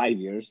it in 5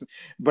 years.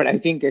 But I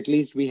think at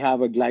least we have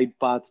a glide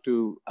path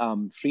to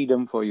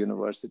freedom for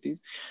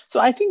universities. So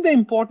I think the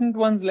important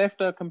ones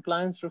left are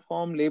compliance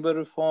reform, labor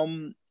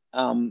reform,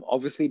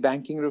 obviously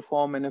banking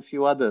reform, and a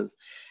few others.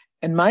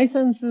 And my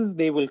sense is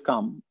they will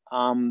come.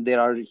 There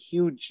are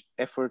huge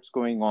efforts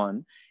going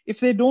on. If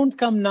they don't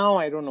come now,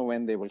 I don't know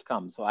when they will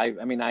come. So I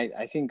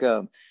think,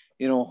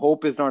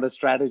 hope is not a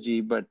strategy,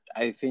 but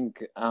I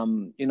think,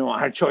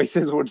 our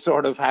choices would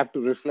sort of have to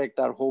reflect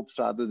our hopes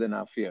rather than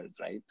our fears,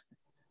 right?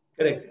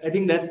 Correct. I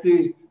think that's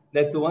the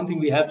one thing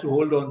we have to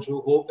hold on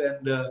to: hope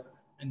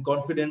and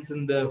confidence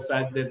in the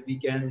fact that we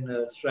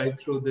can stride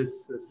through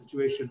this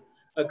situation.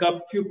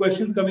 Few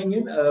questions coming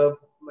in.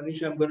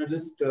 Manish, I'm going to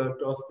just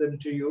toss them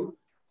to you.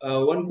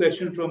 One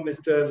question from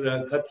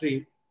Mr.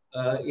 Khatri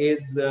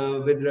is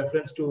with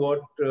reference to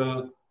what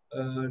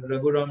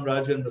Raghuram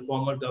Rajan, the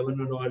former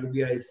governor of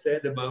RBI,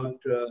 said about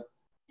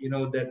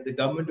that the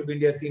government of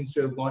India seems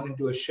to have gone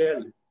into a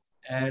shell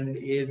and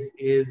is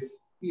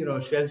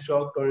shell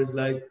shocked, or is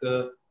like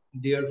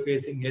deer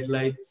facing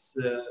headlights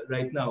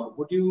right now.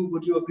 Would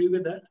you agree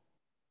with that?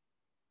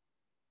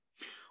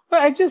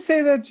 Well, I just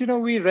say that,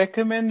 we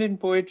recommend in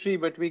poetry,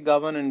 but we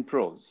govern in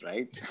prose,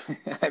 right?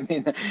 I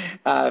mean,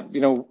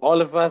 all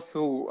of us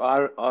who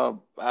are,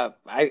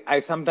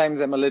 I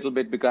sometimes am a little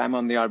bit, because I'm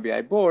on the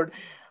RBI board,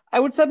 I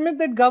would submit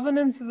that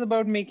governance is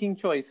about making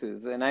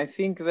choices. And I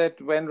think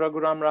that when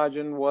Raghuram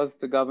Rajan was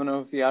the governor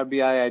of the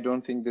RBI, I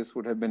don't think this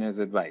would have been his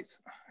advice.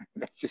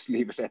 Let's just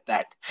leave it at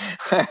that.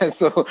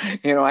 So,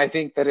 I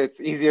think that it's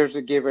easier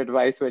to give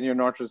advice when you're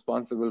not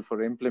responsible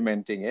for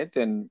implementing it.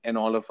 And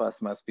all of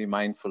us must be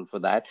mindful for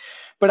that.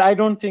 But I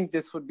don't think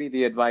this would be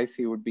the advice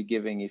he would be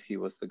giving if he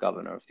was the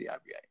governor of the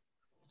RBI.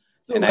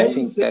 So and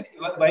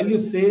while you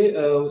say,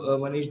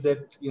 Manish,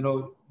 that,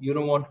 you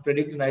don't want to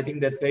predict, and I think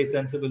that's very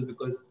sensible,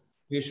 because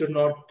we should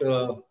not,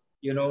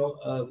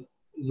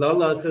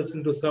 lull ourselves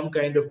into some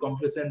kind of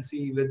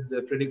complacency with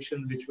the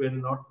predictions which will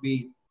not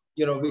be,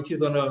 which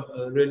is on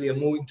really a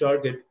moving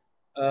target.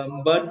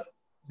 But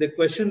the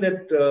question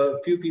that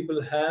few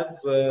people have,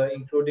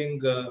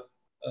 including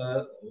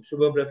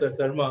Shubhabrata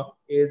Sharma,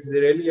 is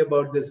really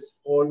about this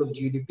fall of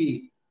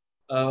GDP.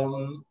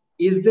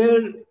 Is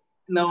there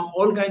now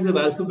all kinds of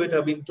alphabet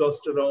are being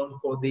tossed around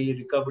for the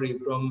recovery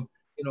from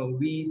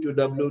V to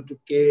W to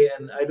K,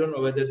 and I don't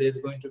know whether there's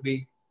going to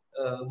be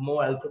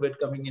more alphabet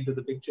coming into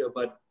the picture,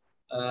 but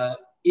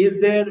is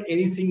there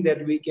anything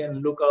that we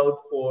can look out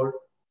for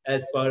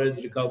as far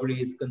as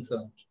recovery is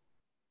concerned?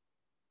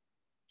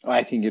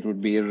 I think it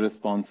would be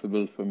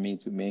irresponsible for me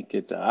to make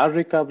it. Our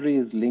recovery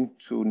is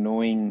linked to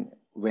knowing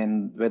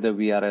whether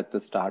we are at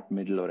the start,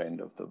 middle, or end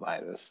of the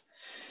virus.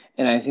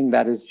 And I think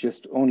that is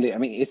just only, I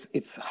mean,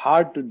 it's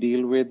hard to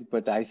deal with,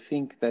 but I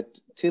think that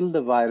till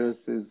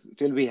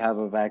we have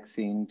a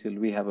vaccine, till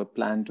we have a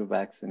plan to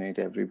vaccinate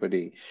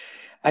everybody,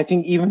 I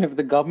think even if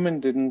the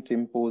government didn't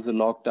impose a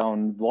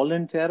lockdown,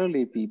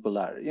 voluntarily people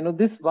are,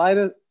 this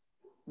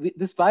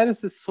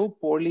virus is so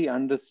poorly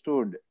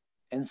understood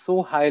and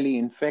so highly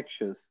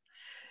infectious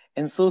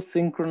and so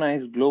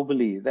synchronized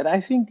globally that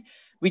I think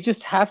we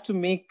just have to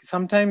make,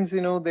 sometimes,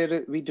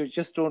 we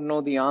just don't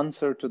know the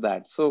answer to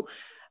that. So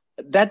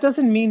that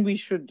doesn't mean we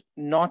should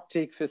not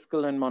take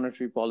fiscal and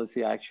monetary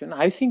policy action.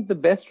 I think the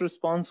best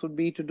response would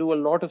be to do a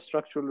lot of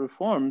structural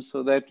reforms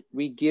so that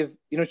we give,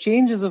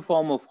 change is a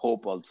form of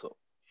hope also.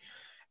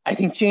 I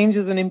think change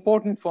is an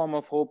important form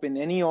of hope in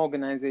any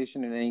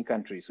organization, in any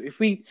country. So if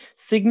we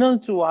signal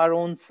to our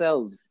own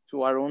selves,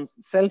 to our own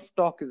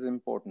self-talk is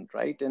important,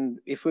 right? And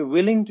if we're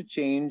willing to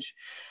change,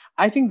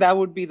 I think that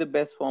would be the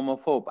best form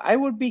of hope. I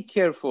would be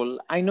careful.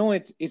 I know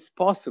it's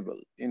possible.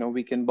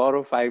 We can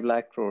borrow 5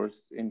 lakh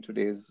crores in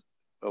today's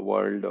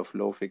world of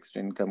low fixed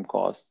income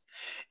costs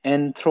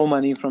and throw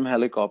money from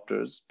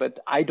helicopters. But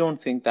I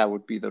don't think that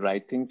would be the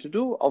right thing to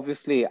do.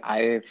 Obviously,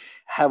 I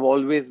have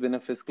always been a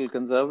fiscal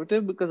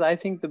conservative because I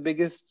think the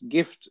biggest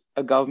gift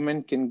a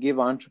government can give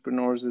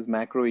entrepreneurs is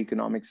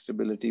macroeconomic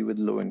stability with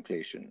low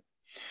inflation.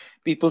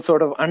 People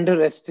sort of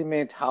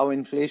underestimate how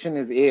inflation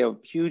is a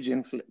huge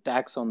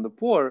tax on the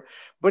poor,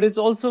 but it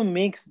also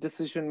makes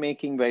decision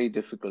making very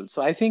difficult.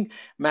 So I think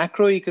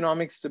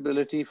macroeconomic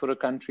stability for a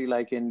country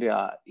like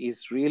India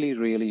is really,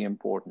 really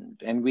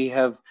important. And we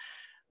have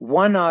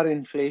won our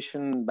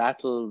inflation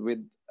battle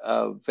with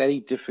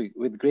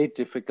with great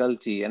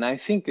difficulty. And I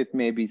think it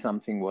may be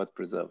something worth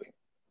preserving.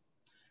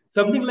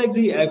 Something like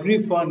the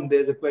Agri Fund,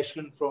 there's a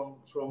question from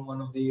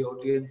one of the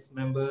audience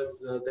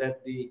members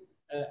that the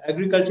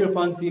agriculture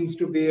fund seems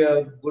to be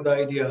a good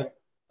idea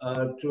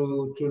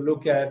to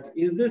look at.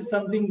 Is this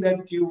something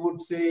that you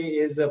would say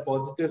is a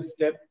positive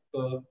step?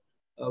 You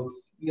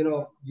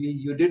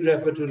did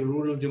refer to the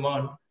rural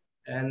demand,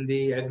 and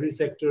the agri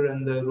sector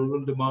and the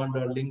rural demand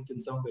are linked in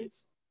some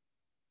ways.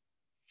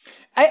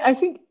 I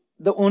think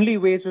the only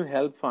way to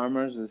help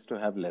farmers is to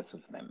have less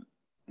of them.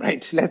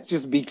 Right. Let's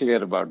just be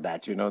clear about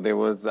that. There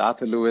was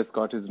Arthur Lewis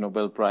got his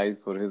Nobel Prize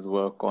for his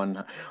work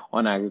on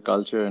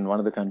agriculture. And one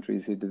of the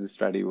countries he did the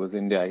study was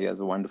India. He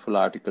has a wonderful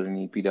article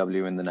in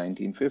EPW in the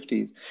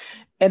 1950s.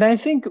 And I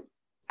think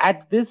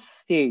at this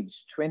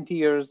stage, 20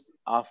 years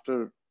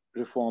after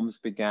reforms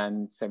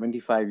began,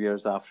 75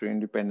 years after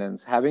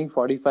independence, having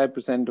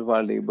 45% of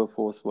our labor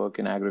force work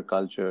in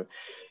agriculture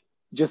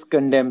just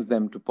condemns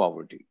them to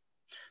poverty.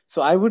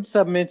 So I would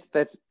submit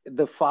that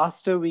the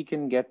faster we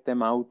can get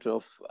them out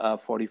of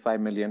 45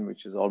 million,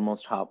 which is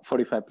almost half,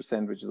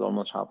 45%, which is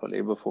almost half a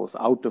labor force,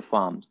 out of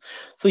farms.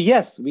 So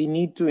yes, we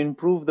need to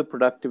improve the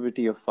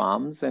productivity of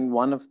farms. And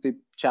one of the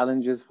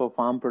challenges for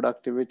farm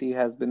productivity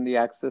has been the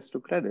access to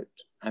credit.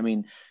 I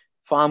mean,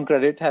 farm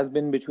credit has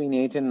been between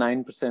 8 and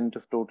 9%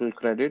 of total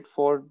credit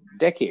for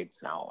decades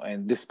now.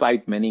 And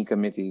despite many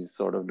committees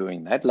sort of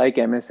doing that, like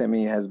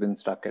MSME has been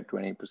stuck at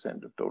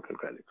 20% of total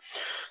credit.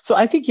 So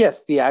I think,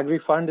 yes, the Agri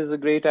Fund is a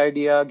great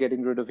idea.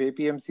 Getting rid of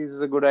APMCs is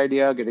a good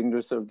idea. Getting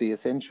rid of the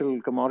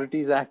Essential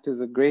Commodities Act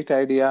is a great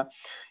idea.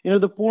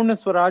 The Purna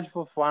Swaraj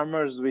for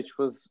farmers, which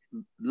was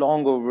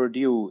long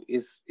overdue,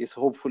 is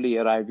hopefully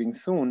arriving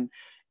soon.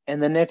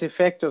 And the net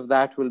effect of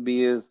that will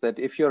be is that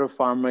if you're a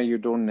farmer, you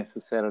don't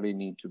necessarily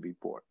need to be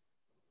poor.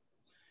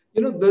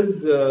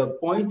 There's a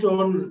point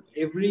on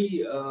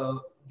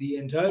the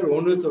entire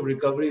onus of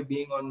recovery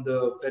being on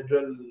the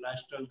federal,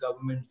 national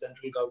government,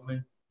 central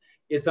government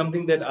is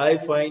something that I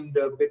find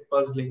a bit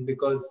puzzling,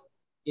 because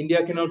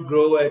India cannot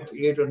grow at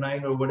 8 or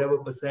 9 or whatever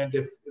percent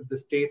if the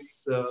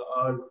states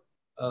are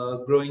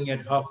growing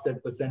at half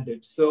that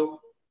percentage.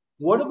 So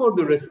what about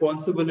the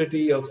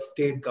responsibility of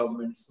state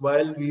governments?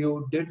 While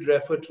you did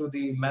refer to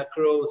the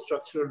macro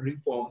structural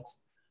reforms,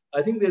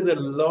 I think there's a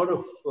lot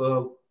of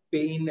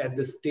pain at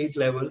the state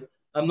level.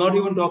 I'm not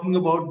even talking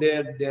about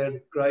their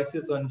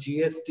crisis on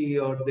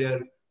GST or their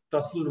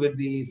tussle with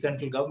the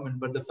central government,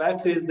 but the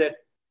fact is that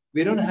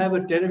we don't have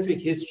a terrific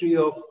history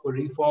of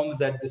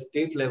reforms at the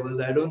state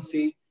level. I don't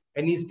see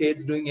any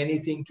states doing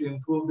anything to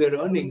improve their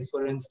earnings,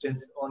 for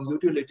instance, on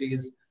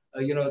utilities.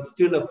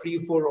 Still a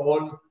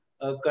free-for-all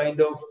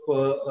kind of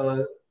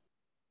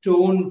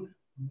tone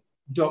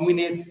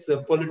dominates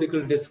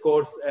political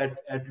discourse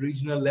at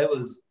regional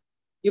levels.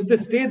 If the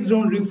states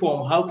don't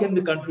reform, how can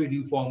the country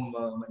reform,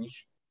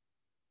 Manish?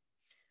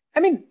 I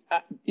mean,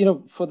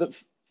 for the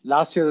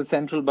last year, the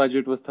central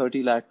budget was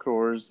 30 lakh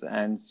crores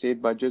and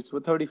state budgets were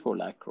 34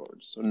 lakh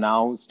crores. So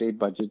now state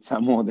budgets are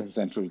more than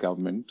central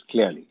government,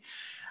 clearly.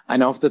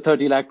 And of the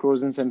 30 lakh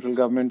crores in central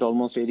government,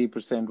 almost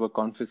 80% were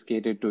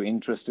confiscated to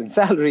interest and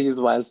salaries,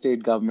 while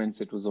state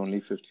governments, it was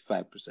only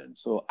 55%.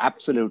 So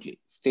absolutely,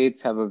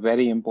 states have a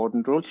very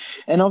important role.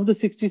 And of the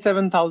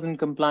 67,000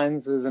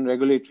 compliances and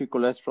regulatory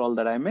cholesterol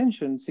that I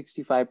mentioned,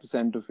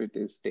 65% of it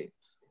is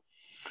states.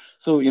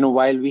 So,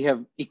 while we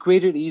have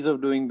equated ease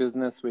of doing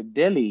business with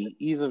Delhi,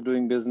 ease of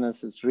doing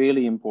business is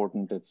really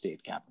important at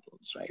state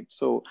capitals, right?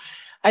 So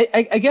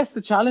I guess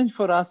the challenge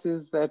for us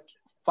is that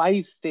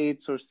 5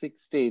 states or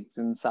 6 states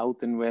in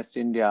South and West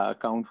India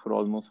account for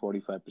almost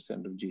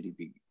 45% of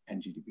GDP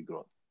and GDP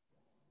growth.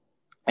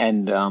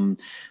 And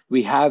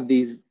we have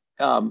these,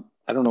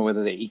 I don't know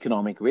whether they're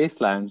economic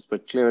wastelands,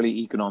 but clearly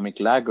economic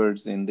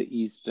laggards in the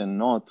East and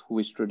North,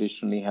 which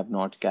traditionally have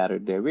not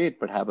carried their weight,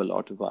 but have a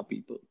lot of our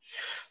people.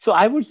 So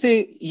I would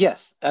say,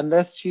 yes,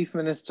 unless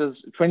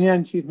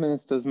 29 chief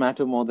ministers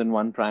matter more than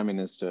one prime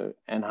minister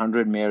and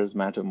 100 mayors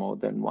matter more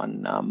than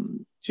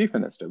one chief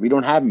minister. We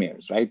don't have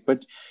mayors, right?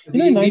 But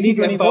we need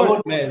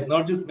empowered mayors,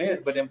 not just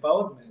mayors, but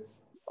empowered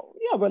mayors.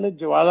 Yeah, well,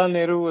 Jawaharlal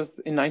Nehru was,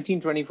 in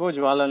 1924,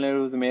 Jawaharlal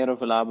Nehru was the mayor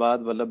of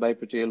Allahabad, Vallabhbhai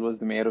Patel was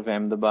the mayor of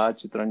Ahmedabad,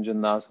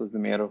 Chittaranjan Das was the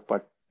mayor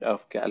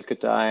of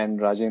Calcutta, and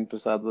Rajendra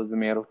Prasad was the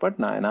mayor of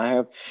Patna. And I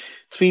have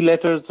 3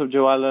 letters of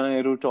Jawaharlal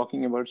Nehru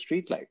talking about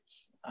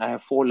streetlights. I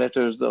have 4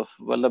 letters of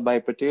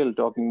Vallabhbhai Patel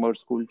talking about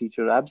school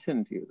teacher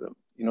absenteeism.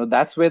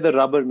 That's where the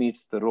rubber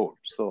meets the road.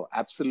 So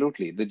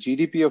absolutely, the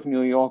GDP of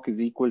New York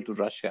is equal to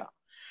Russia.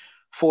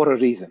 For a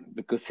reason,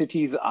 because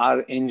cities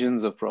are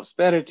engines of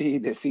prosperity.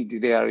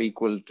 They are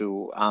equal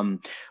to,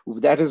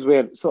 that is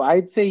where, so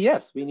I'd say,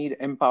 yes, we need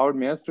empowered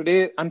mayors.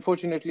 Today,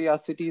 unfortunately, our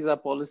cities are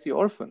policy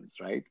orphans,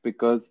 right?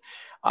 Because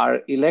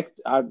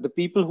the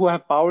people who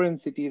have power in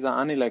cities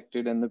are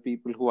unelected, and the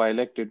people who are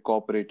elected,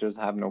 corporators,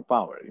 have no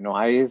power.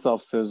 IAS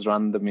officers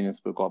run the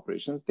municipal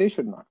corporations. They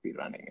should not be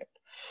running it.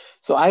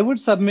 So I would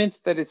submit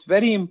that it's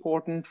very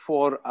important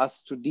for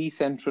us to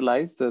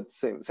decentralize. The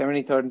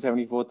 73rd and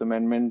 74th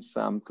Amendments,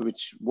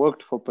 which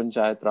worked for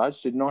Panchayat Raj,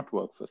 did not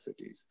work for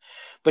cities.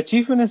 But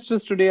chief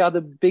ministers today are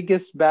the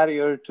biggest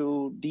barrier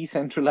to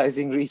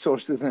decentralizing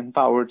resources and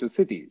power to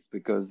cities,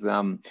 because,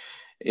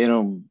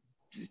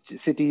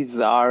 cities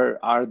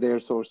are their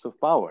source of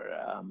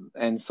power.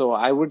 And so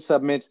I would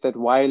submit that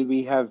while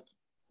we have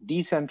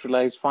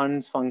decentralized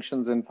funds,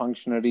 functions, and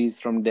functionaries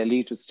from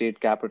Delhi to state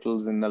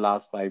capitals in the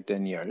last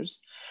 5-10 years,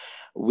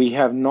 we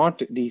have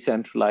not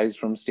decentralized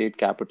from state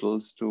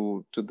capitals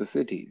to the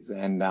cities.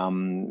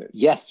 And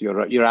yes,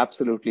 you're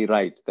absolutely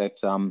right that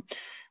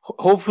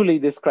hopefully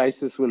this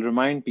crisis will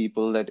remind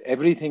people that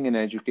everything in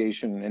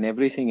education and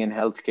everything in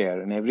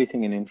healthcare and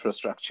everything in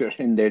infrastructure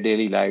in their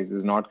daily lives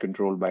is not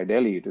controlled by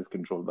Delhi, it is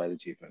controlled by the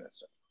chief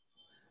minister.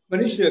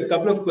 Manish, a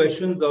couple of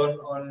questions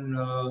on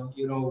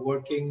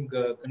working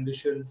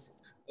conditions.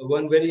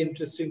 One very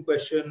interesting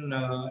question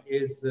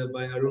is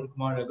by Arun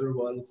Kumar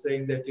Agarwal,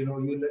 saying that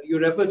you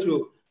refer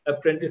to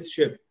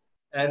apprenticeship,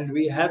 and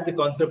we have the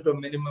concept of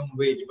minimum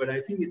wage, but I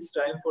think it's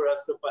time for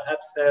us to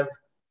perhaps have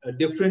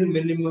different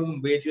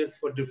minimum wages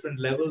for different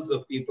levels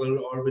of people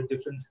or with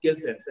different skill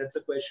sets. That's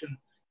a question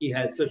he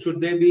has. So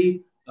should there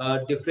be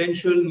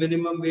differential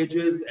minimum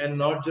wages and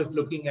not just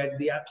looking at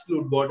the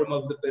absolute bottom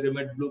of the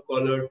pyramid, blue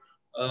collar,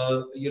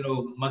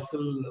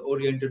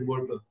 muscle-oriented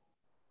worker?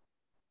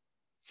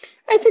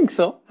 I think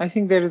so. I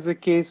think there is a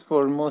case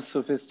for more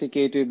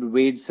sophisticated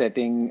wage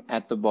setting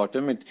at the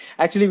bottom.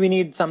 Actually, we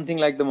need something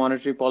like the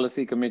Monetary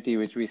Policy Committee,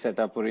 which we set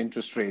up for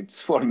interest rates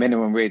for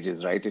minimum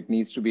wages, right? It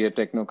needs to be a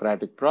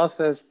technocratic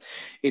process.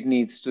 It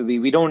needs to be,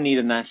 we don't need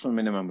a national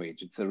minimum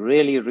wage. It's a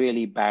really,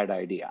 really bad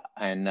idea.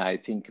 And I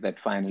think that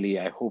finally,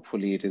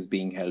 hopefully it is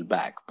being held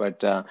back.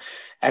 But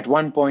at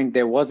one point,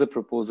 there was a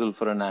proposal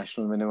for a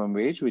national minimum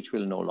wage, which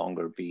will no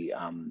longer be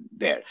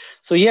there.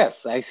 So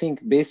yes, I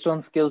think based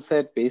on skill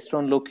set, based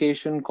on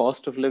location,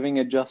 cost of living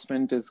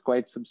adjustment is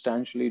quite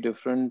substantially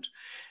different.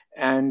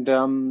 And,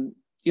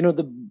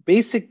 the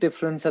basic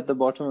difference at the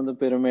bottom of the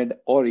pyramid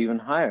or even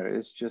higher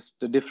is just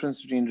the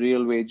difference between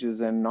real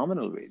wages and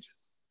nominal wages.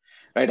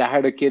 Right? I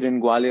had a kid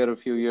in Gwalior a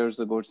few years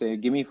ago say,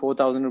 give me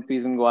 4,000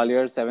 rupees in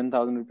Gwalior,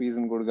 7,000 rupees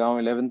in Gurgaon,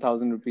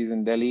 11,000 rupees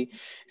in Delhi,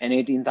 and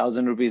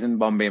 18,000 rupees in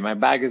Bombay. My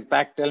bag is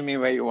packed. Tell me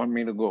where you want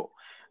me to go.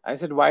 I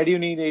said, why do you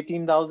need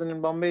 18,000 in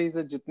Bombay? He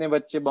said, जितने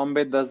बच्चे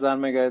बॉम्बे 10,000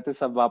 में गए थे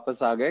सब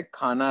वापस आ गए,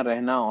 खाना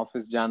रहना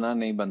ऑफिस जाना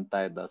नहीं बनता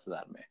है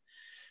 10,000 में.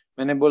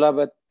 मैंने बोला,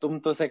 but तुम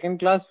तो second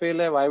class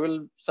fail है, why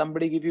will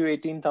somebody give you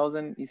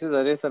 18,000? He says,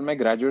 अरे सर मैं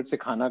graduate से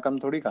खाना कम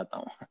थोड़ी खाता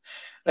हूँ.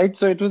 Right?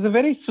 So it was a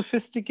very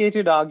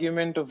sophisticated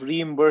argument of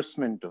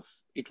reimbursement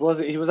he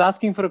was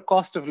asking for a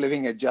cost of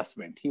living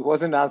adjustment. He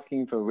wasn't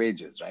asking for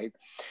wages, right?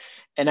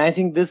 And I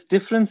think this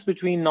difference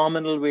between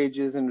nominal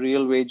wages and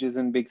real wages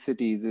in big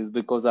cities is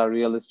because our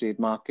real estate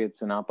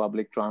markets and our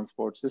public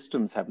transport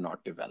systems have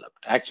not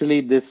developed.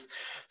 Actually,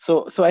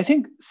 so I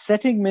think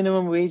setting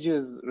minimum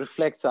wages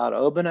reflects our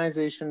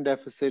urbanization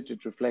deficit,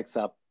 it reflects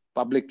our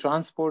public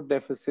transport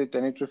deficit,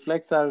 and it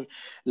reflects our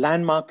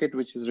land market,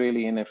 which is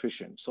really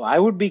inefficient. So I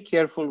would be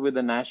careful with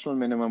the national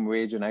minimum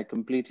wage, and I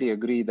completely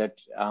agree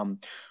that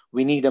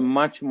we need a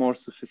much more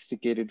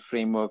sophisticated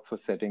framework for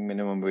setting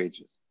minimum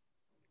wages.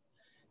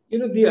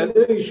 The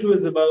other issue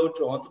is about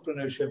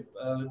entrepreneurship.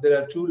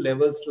 There are two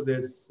levels to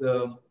this.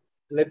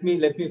 Let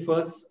me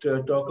first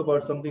talk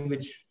about something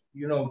which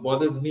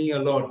bothers me a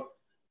lot.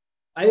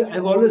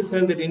 I've always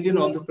felt that Indian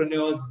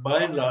entrepreneurs,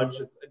 by and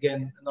large,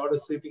 again, not a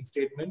sweeping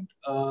statement,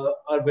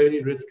 are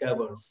very risk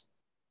averse.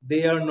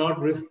 They are not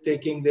risk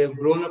taking. They've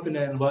grown up in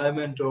an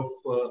environment of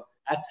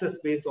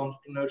access-based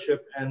entrepreneurship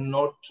and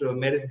not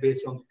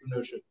merit-based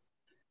entrepreneurship.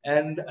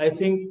 And I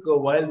think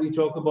while we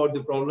talk about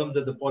the problems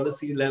at the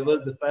policy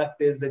levels, the fact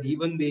is that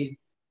even the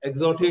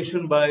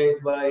exhortation by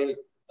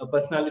a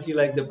personality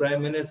like the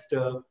Prime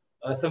Minister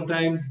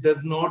sometimes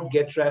does not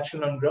get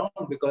traction on ground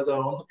because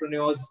our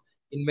entrepreneurs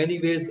in many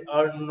ways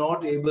are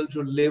not able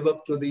to live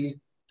up to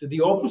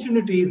the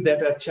opportunities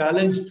that a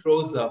challenge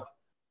throws up.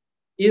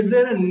 Is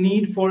there a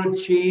need for a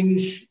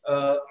change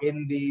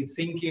in the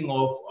thinking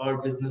of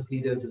our business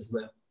leaders as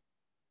well?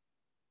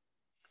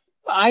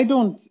 I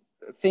don't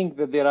think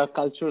that there are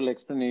cultural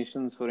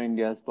explanations for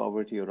India's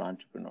poverty or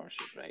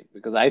entrepreneurship, right?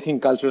 Because I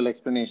think cultural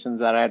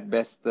explanations are at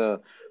best the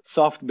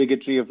soft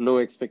bigotry of low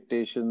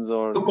expectations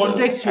or so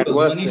contextual.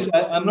 Manish,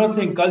 I'm not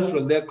saying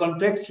cultural, they're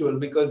contextual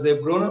because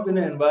they've grown up in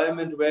an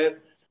environment where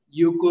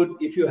you could,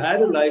 if you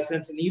had a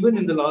license, and even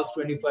in the last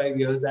 25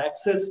 years,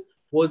 access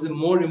was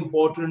more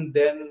important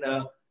than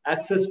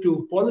access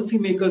to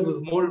policymakers was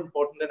more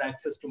important than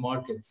access to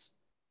markets.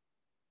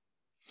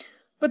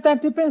 But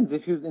that depends.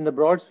 If you, in the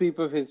broad sweep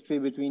of history,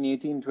 between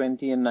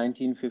 1820 and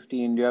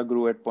 1950, India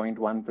grew at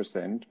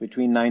 0.1%.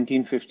 Between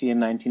 1950 and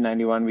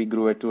 1991, we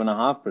grew at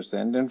 2.5%.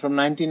 And from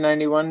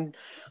 1991,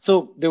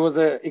 so there was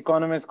an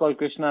economist called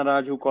Krishna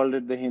Raj who called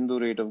it the Hindu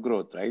rate of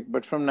growth, right?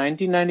 But from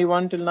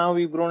 1991 till now,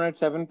 we've grown at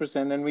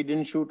 7%, and we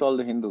didn't shoot all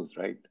the Hindus,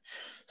 right?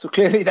 So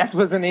clearly that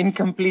was an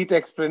incomplete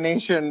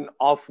explanation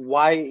of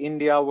why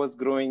India was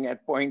growing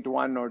at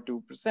 0.1 or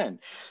 2%.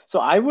 So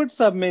I would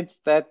submit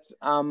that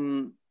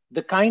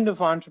the kind of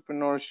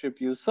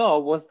entrepreneurship you saw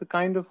was the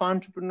kind of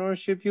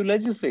entrepreneurship you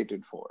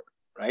legislated for,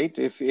 right?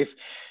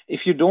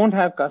 If you don't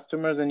have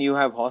customers and you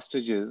have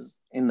hostages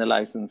in the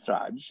license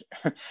Raj,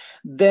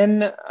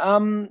 then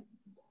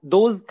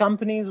those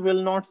companies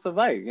will not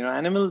survive.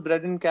 Animals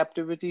bred in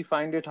captivity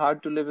find it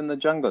hard to live in the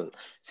jungle.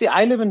 See,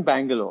 I live in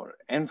Bangalore,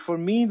 and for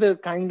me, the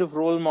kind of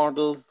role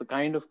models, the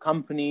kind of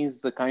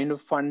companies, the kind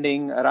of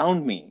funding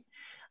around me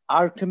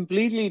are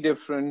completely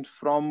different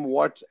from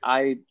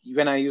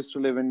when I used to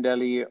live in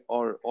Delhi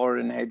or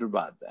in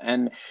Hyderabad.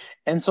 And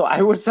so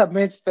I would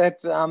submit that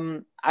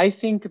I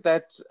think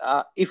that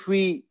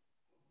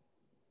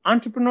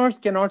entrepreneurs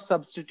cannot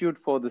substitute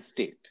for the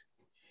state.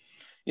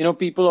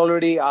 People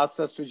already asked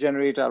us to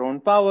generate our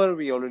own power.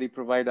 We already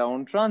provide our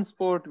own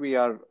transport. We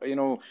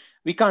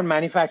can't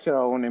manufacture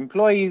our own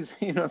employees.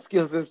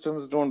 Skill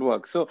systems don't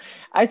work. So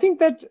I think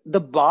that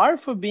the bar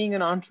for being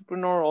an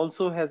entrepreneur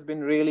also has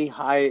been really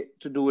high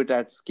to do it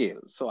at scale.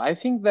 So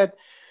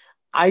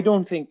I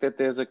don't think that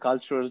there's a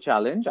cultural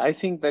challenge. I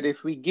think that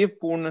if we give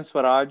Purna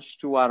Swaraj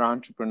to our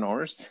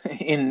entrepreneurs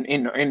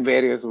in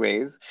various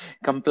ways,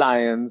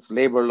 compliance,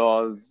 labor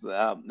laws,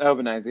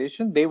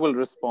 urbanization, they will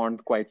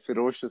respond quite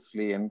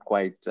ferociously and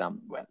quite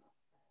well.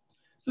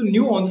 So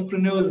new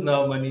entrepreneurs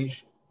now,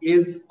 Manish,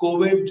 is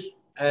COVID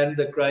and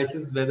the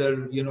crisis,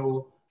 whether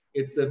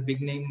it's a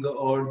beginning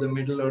or the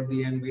middle or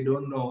the end, we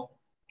don't know.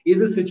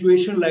 Is a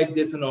situation like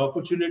this an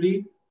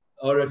opportunity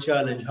or a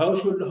challenge? How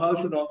should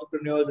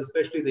entrepreneurs,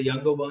 especially the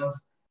younger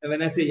ones, and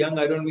when I say young,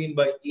 I don't mean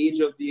by age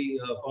of the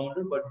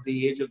founder, but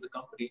the age of the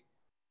company.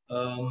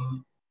 A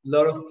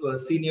lot of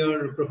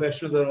senior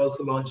professionals are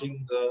also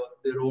launching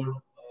their own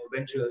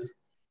ventures.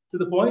 So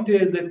the point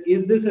is that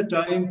is this a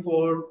time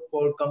for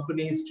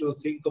companies to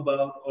think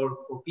about, or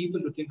for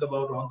people to think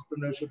about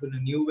entrepreneurship in a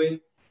new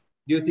way?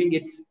 Do you think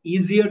it's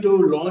easier to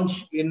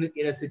launch in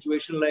a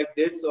situation like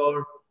this,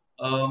 or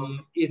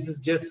is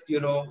it just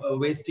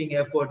wasting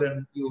effort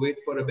and you wait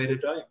for a better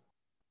time?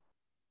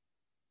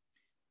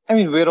 I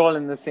mean, we're all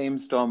in the same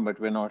storm, but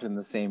we're not in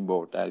the same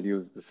boat. I'll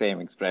use the same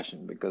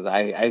expression because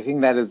I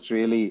think that is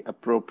really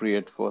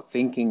appropriate for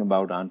thinking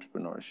about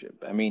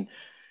entrepreneurship. I mean,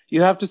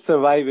 you have to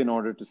survive in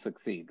order to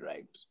succeed,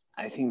 right?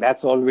 I think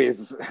that's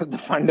always the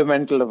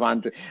fundamental of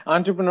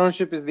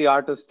entrepreneurship is the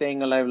art of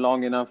staying alive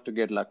long enough to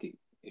get lucky.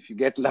 If you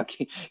get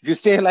lucky, if you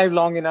stay alive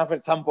long enough,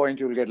 at some point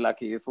you'll get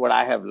lucky. It's what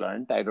I have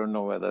learned. I don't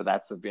know whether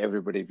that's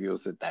everybody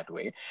views it that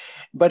way.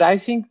 But I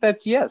think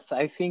that, yes,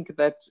 I think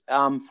that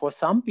for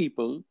some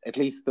people, at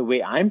least the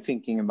way I'm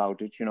thinking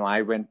about it,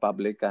 I went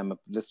public. I'm a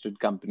listed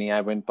company.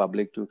 I went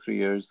public 2-3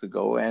 years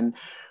ago. And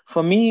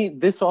for me,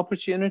 this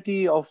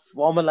opportunity of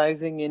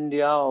formalizing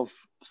India, of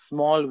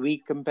small,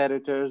 weak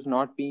competitors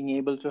not being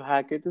able to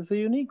hack it, is a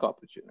unique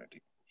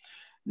opportunity.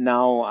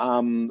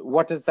 Now,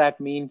 what does that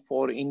mean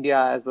for India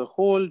as a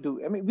whole?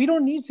 We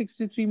don't need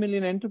 63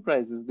 million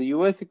enterprises. The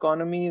US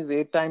economy is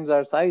 8 times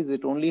our size.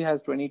 It only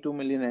has 22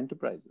 million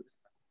enterprises.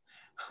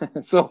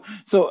 So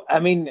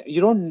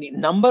you don't need,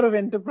 number of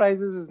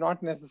enterprises is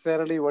not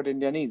necessarily what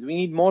India needs. We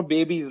need more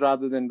babies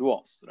rather than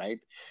dwarfs, right?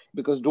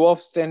 Because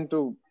dwarfs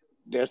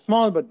they're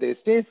small, but they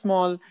stay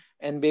small,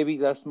 and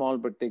babies are small,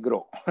 but they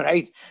grow,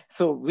 right?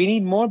 So we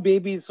need more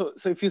babies. So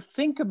if you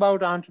think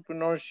about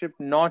entrepreneurship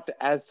not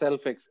as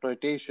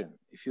self-exploitation,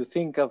 if you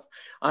think of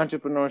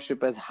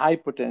entrepreneurship as high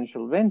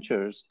potential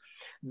ventures,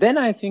 then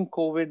I think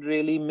COVID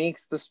really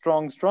makes the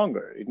strong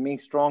stronger. It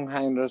makes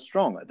strong-handers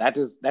stronger. That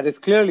is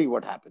clearly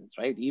what happens,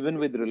 right? Even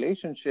with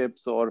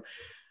relationships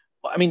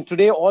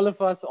today all of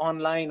us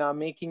online are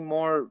making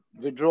more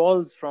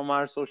withdrawals from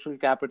our social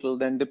capital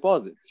than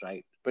deposits,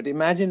 right? But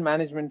imagine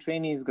management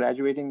trainees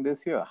graduating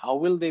this year. How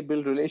will they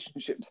build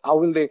relationships? How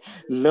will they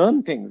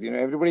learn things?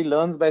 Everybody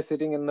learns by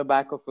sitting in the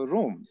back of a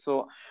room.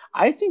 So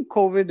I think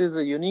COVID is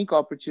a unique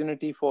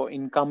opportunity for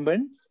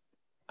incumbents.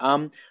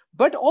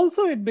 But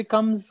also it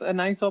becomes a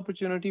nice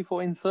opportunity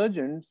for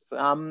insurgents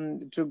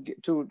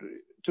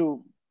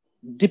to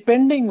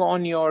depending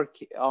on your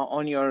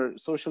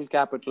social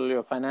capital,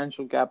 your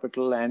financial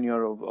capital, and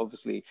your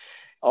obviously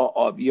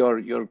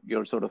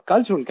your sort of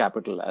cultural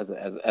capital as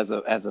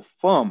a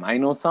firm. I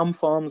know some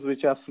firms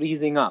which are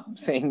freezing up,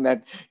 saying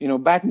that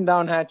batten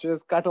down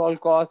hatches, cut all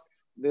costs.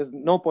 There's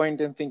no point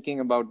in thinking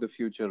about the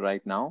future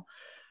right now.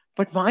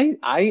 But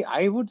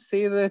I would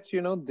say that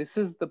this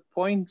is the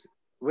point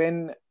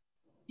when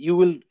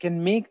you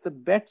can make the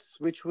bets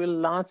which will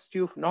last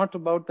you not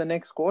about the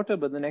next quarter,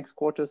 but the next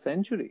quarter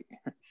century.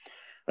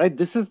 Right?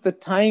 This is the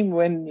time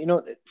when,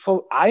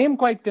 I am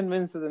quite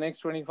convinced that the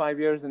next 25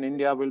 years in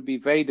India will be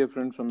very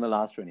different from the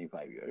last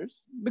 25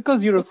 years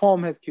because your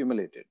reform has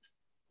accumulated.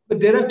 But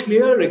there are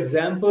clear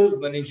examples,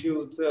 Manish.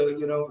 You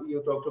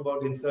talked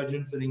about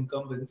insurgents and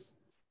incumbents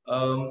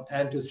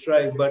and to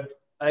strive, but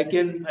I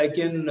can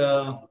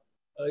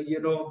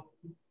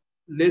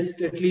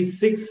list at least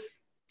 6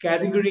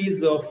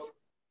 categories of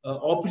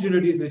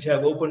opportunities which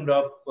have opened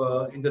up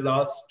in the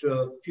last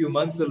few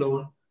months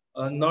alone.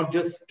 Not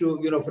just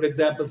to, for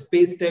example,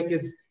 space tech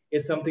is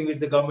something which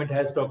the government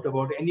has talked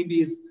about. NEP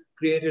has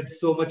created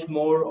so much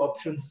more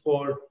options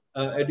for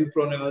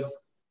edupreneurs.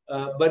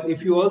 But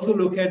if you also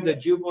look at the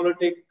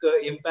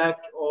geopolitical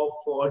impact of,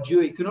 or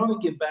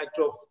geoeconomic impact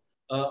of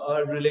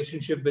our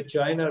relationship with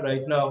China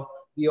right now,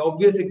 the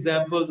obvious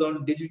examples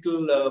on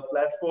digital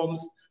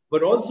platforms,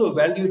 but also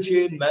value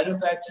chain,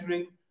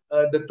 manufacturing,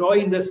 the toy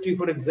industry,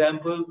 for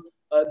example.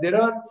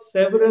 There are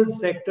several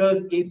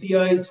sectors,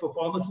 APIs for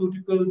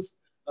pharmaceuticals.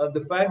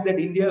 The fact that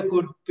India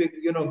could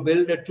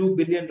build a $2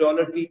 billion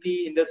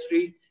PPE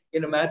industry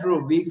in a matter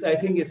of weeks, I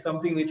think is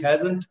something which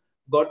hasn't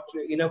got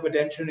enough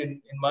attention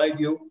in my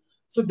view.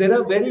 So there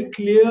are very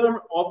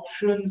clear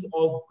options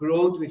of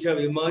growth which have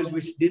emerged,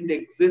 which didn't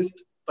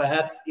exist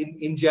perhaps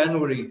in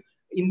January,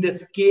 in the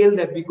scale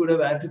that we could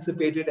have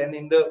anticipated and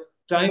in the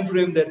time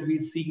frame that we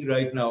see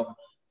right now.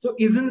 So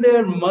isn't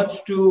there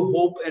much to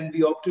hope and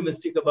be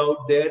optimistic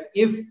about there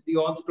if the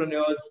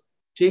entrepreneurs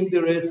take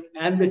the risk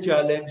and the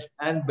challenge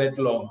and bet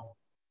long?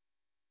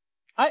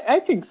 I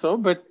think so,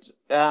 but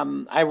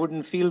I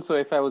wouldn't feel so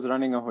if I was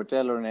running a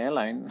hotel or an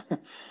airline.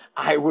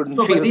 I wouldn't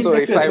feel so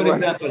sectors, if I for were...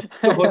 example.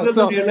 So hotels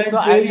and airlines,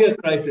 clearly a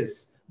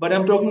crisis. But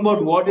I'm talking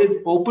about what is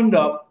opened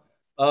up,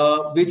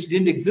 which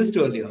didn't exist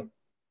earlier.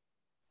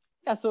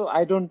 Yeah, so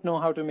I don't know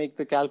how to make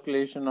the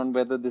calculation on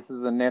whether this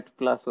is a net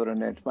plus or a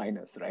net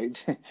minus, right?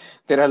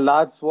 There are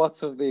large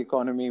swaths of the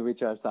economy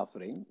which are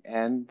suffering,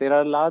 and there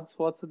are large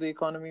swaths of the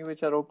economy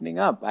which are opening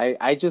up.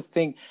 I just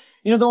think,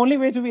 the only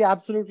way to be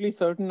absolutely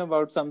certain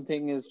about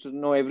something is to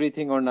know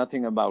everything or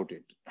nothing about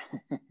it.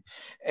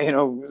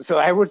 So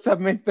I would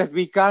submit that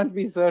we can't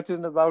be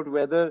certain about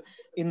whether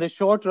in the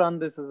short run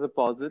this is a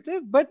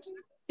positive, but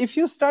if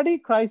you study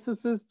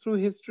crises through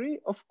history,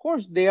 of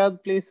course, they are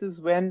places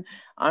when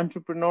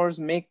entrepreneurs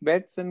make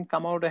bets and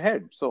come out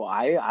ahead. So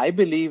I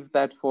believe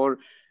that for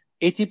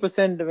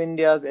 80% of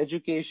India's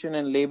education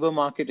and labor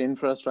market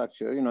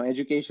infrastructure,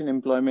 education,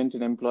 employment,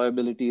 and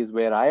employability is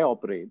where I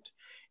operate.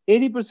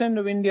 80%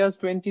 of India's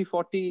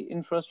 2040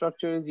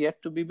 infrastructure is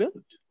yet to be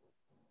built.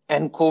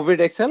 And COVID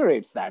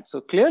accelerates that.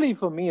 So clearly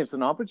for me, it's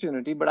an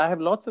opportunity, but I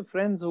have lots of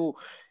friends who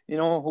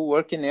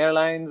work in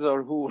airlines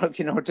or who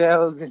work in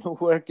hotels, who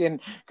work in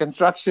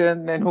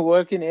construction and who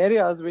work in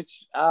areas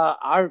which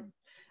there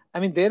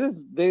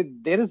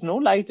is no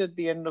light at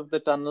the end of the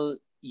tunnel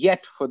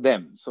yet for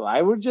them. So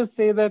I would just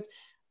say that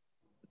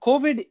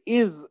COVID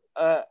is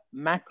a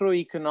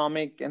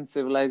macroeconomic and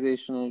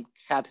civilizational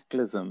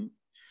cataclysm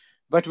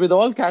But with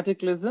all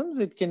cataclysms,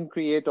 it can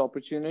create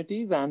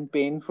opportunities and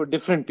pain for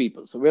different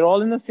people. So we're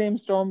all in the same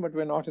storm, but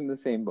we're not in the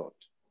same boat.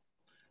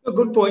 A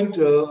good point,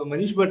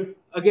 Manish. But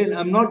again,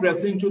 I'm not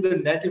referring to the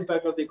net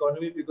impact of the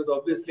economy because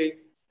obviously,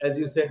 as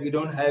you said, we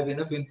don't have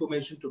enough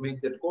information to make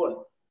that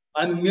call.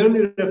 I'm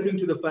merely referring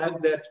to the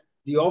fact that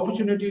the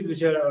opportunities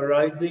which are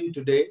arising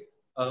today,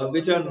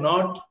 which are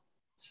not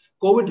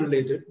COVID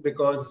related,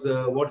 because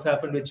what's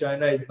happened with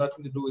China is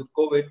nothing to do with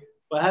COVID,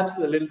 perhaps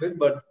a little bit,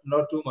 but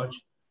not too much.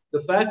 The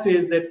fact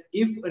is that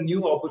if a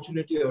new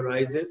opportunity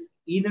arises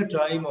in a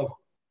time of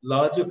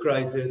larger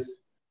crisis,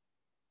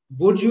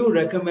 would you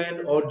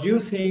recommend or do you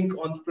think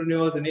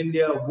entrepreneurs in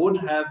India would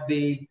have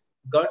the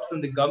guts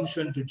and the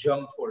gumption to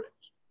jump for it?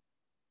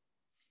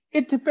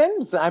 It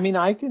depends. I mean,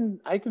 I can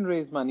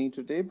raise money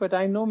today, but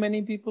I know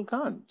many people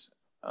can't.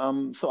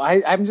 So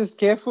I'm just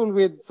careful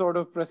with sort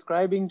of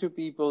prescribing to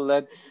people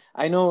that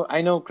I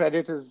know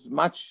credit is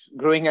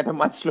growing at a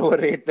much slower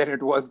rate than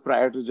it was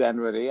prior to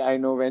January. I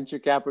know venture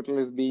capital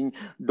is being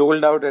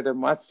doled out at a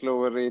much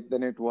slower rate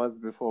than it was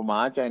before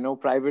March. I know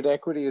private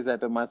equity is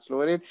at a much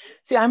slower rate.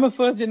 See, I'm a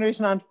first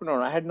generation entrepreneur.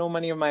 I had no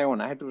money of my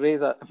own. I had to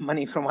raise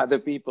money from other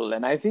people.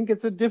 And I think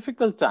it's a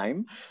difficult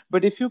time.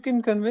 But if you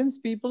can convince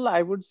people,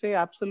 I would say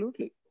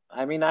absolutely.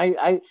 I mean,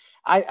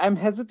 I'm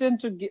hesitant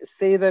to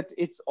say that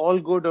it's all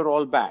good or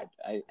all bad.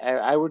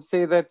 I would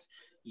say that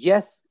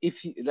yes,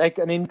 if you, like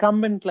an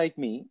incumbent like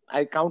me,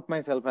 I count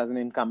myself as an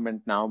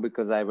incumbent now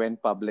because I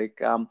went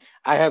public.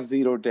 I have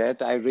zero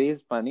debt. I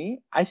raised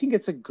money. I think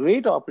it's a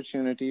great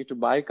opportunity to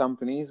buy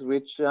companies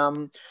which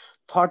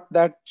thought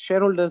that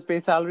shareholders pay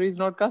salaries,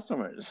 not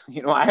customers.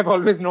 I have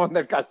always known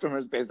that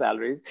customers pay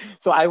salaries.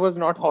 So I was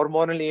not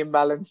hormonally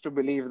imbalanced to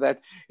believe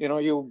that,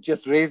 you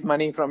just raise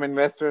money from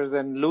investors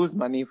and lose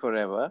money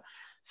forever.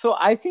 So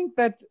I think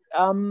that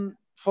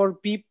for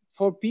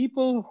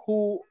people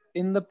who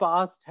in the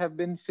past have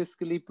been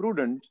fiscally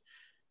prudent,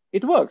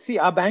 it works. See,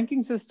 our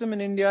banking system in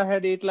India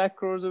had 8 lakh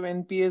crores of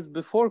NPAs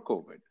before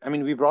COVID. I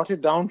mean, we brought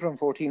it down from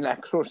 14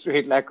 lakh crores to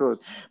 8 lakh crores,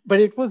 but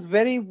it was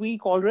very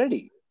weak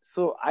already.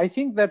 So I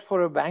think that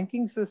for a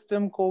banking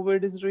system,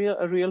 COVID is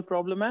a real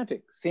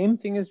problematic. Same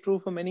thing is true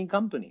for many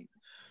companies.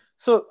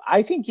 So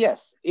I think,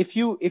 yes, if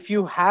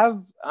you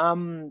have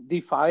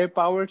the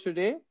firepower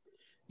today,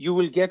 you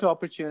will get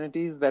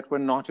opportunities that were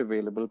not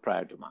available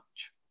prior to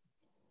March.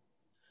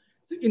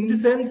 So in the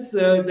sense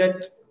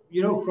that,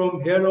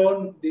 from here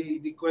on,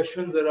 the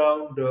questions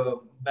around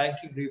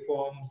banking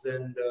reforms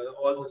and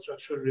all the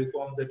structural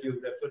reforms that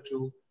you refer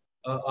to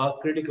are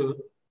critical.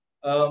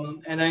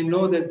 And I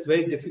know that it's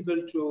very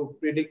difficult to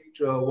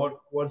predict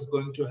what's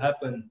going to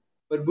happen.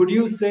 But would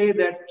you say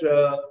that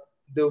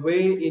the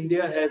way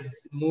India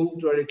has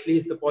moved, or at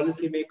least the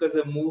policymakers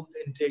have moved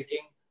in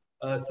taking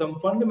some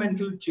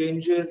fundamental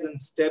changes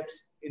and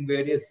steps in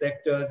various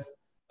sectors?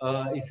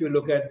 If you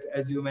look at,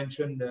 as you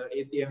mentioned,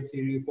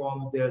 APMC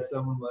reforms, there are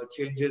some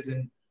changes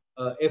in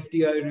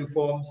FDI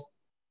reforms,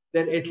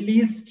 that at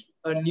least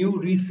a new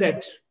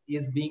reset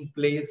is being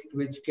placed,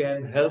 which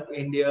can help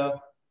India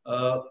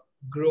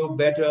grow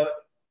better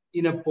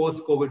in a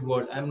post-COVID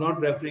world. I'm not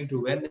referring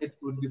to when it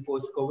would be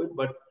post-COVID,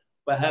 but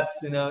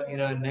perhaps in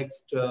a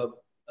next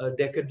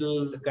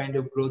decadal kind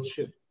of growth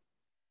shift.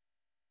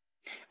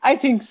 I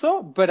think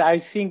so, but I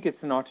think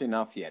it's not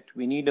enough yet.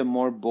 We need a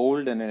more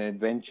bold and an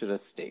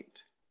adventurous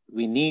state.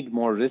 We need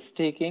more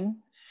risk-taking.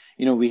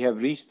 We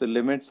have reached the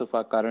limits of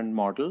our current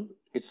model.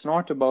 It's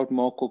not about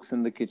more cooks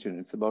in the kitchen.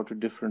 It's about a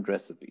different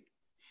recipe,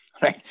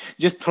 right?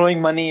 Just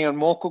throwing money on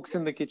more cooks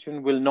in the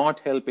kitchen will not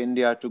help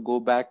India to go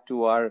back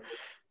to our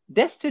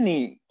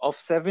destiny of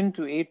 7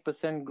 to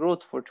 8%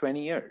 growth for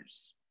 20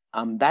 years.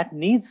 That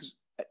needs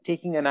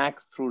taking an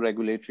axe through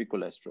regulatory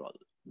cholesterol.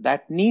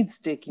 That needs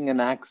taking an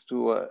axe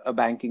to a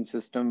banking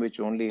system which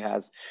only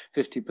has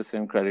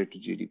 50% credit to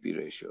GDP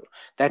ratio.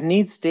 That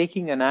needs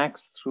taking an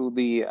axe through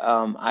the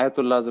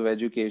ayatollahs of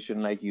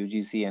education like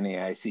UGC and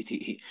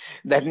AICTE.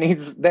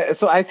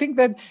 So I think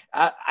that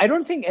I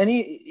don't think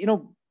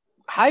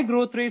high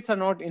growth rates are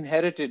not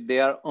inherited,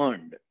 they are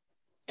earned.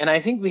 And I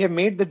think we have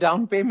made the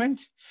down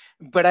payment,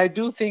 but I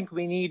do think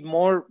we need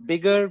more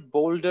bigger,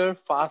 bolder,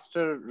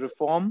 faster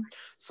reform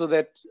so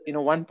that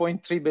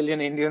 1.3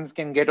 billion Indians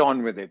can get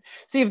on with it.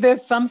 See, if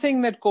there's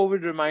something that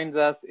COVID reminds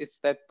us, it's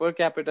that per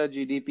capita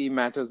GDP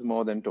matters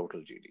more than total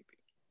GDP.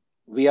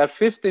 We are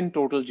 5th in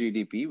total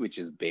GDP, which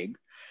is big,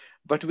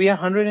 but we are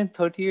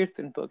 138th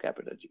in per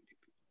capita GDP.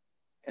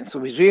 And so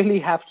we really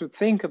have to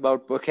think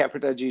about per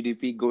capita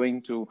GDP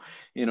going to,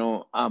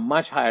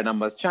 much higher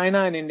numbers.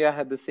 China and India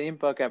had the same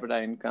per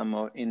capita income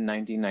in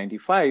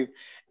 1995,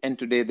 and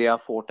today they are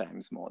 4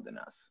 times more than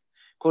us.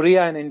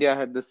 Korea and India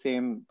had the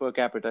same per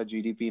capita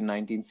GDP in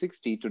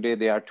 1960. Today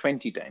they are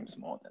 20 times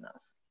more than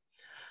us.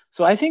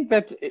 So I think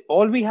that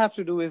all we have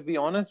to do is be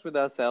honest with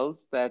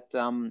ourselves that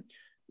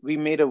we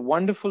made a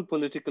wonderful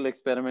political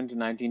experiment in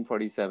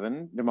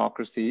 1947,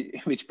 democracy,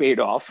 which paid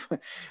off.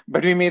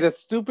 But we made a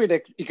stupid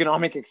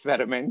economic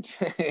experiment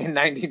in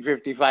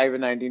 1955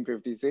 and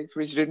 1956,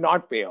 which did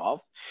not pay off.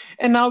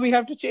 And now we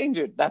have to change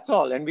it. That's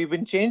all. And we've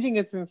been changing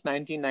it since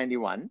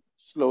 1991.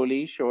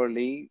 slowly,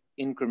 surely,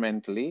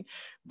 incrementally.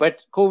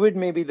 But COVID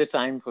may be the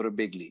time for a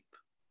big leap.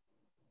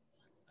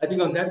 I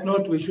think on that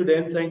note, we should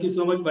end. Thank you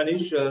so much,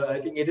 Manish.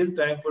 I think it is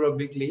time for a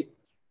big leap.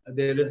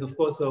 There is, of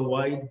course, a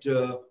wide,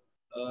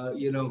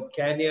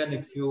 canyon,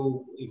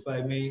 if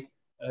I may,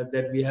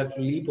 that we have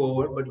to leap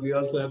over. But we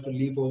also have to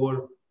leap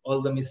over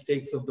all the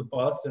mistakes of the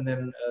past and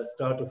then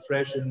start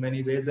afresh in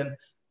many ways. And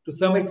to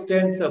some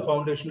extent, a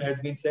foundation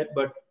has been set.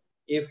 But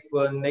if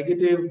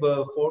negative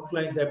fault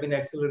lines have been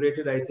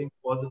accelerated, I think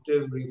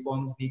positive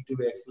reforms need to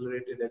be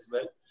accelerated as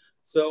well.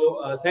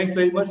 So thanks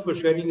very much for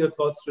sharing your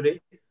thoughts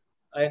today.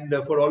 And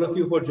for all of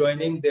you for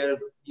joining. There,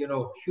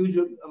 huge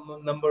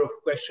number of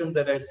questions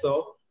that I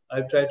saw.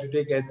 I've tried to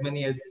take as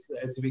many as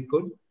we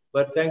could.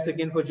 But thanks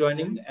again for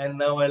joining. And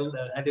now I'll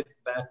hand it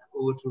back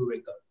over to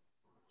Rekha.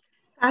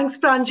 Thanks,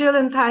 Pranjal,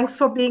 and thanks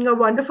for being a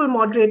wonderful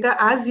moderator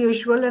as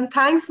usual. And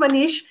thanks,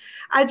 Manish.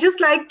 I'd just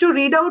like to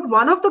read out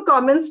one of the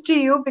comments to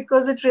you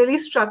because it really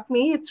struck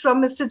me. It's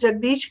from Mr.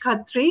 Jagdish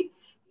Khatri.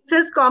 It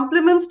says,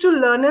 compliments to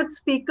learned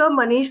speaker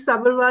Manish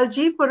Sabharwal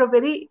ji for a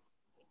very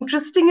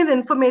interesting and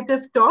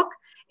informative talk.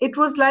 It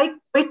was like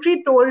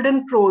poetry told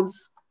in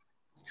prose.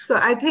 So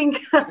I think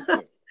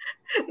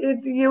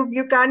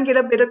you can't get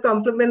a better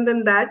compliment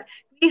than that.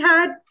 We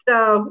had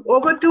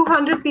over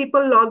 200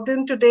 people logged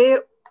in today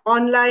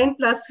online,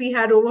 plus we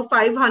had over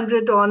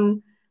 500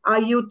 on our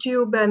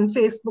YouTube and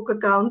Facebook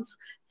accounts.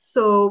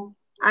 So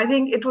I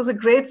think it was a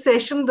great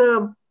session.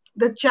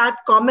 The chat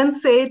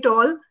comments say it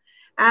all.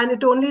 And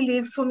it only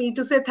leaves for me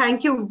to say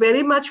thank you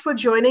very much for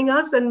joining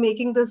us and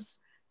making this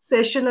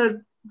session a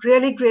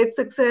really great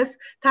success.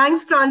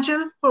 Thanks,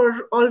 Pranjal,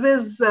 for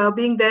always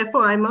being there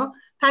for AIMA.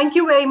 Thank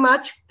you very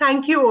much.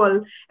 Thank you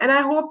all. And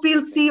I hope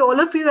we'll see all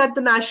of you at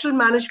the National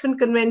Management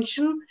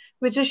Convention,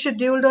 which is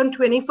scheduled on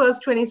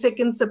 21st,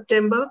 22nd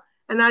September.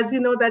 And as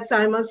you know, that's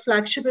AIMA's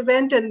flagship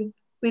event, and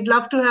we'd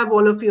love to have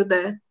all of you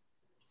there.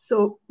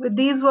 So with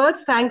these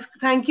words,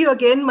 thank you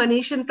again,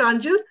 Manish and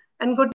Pranjal, and good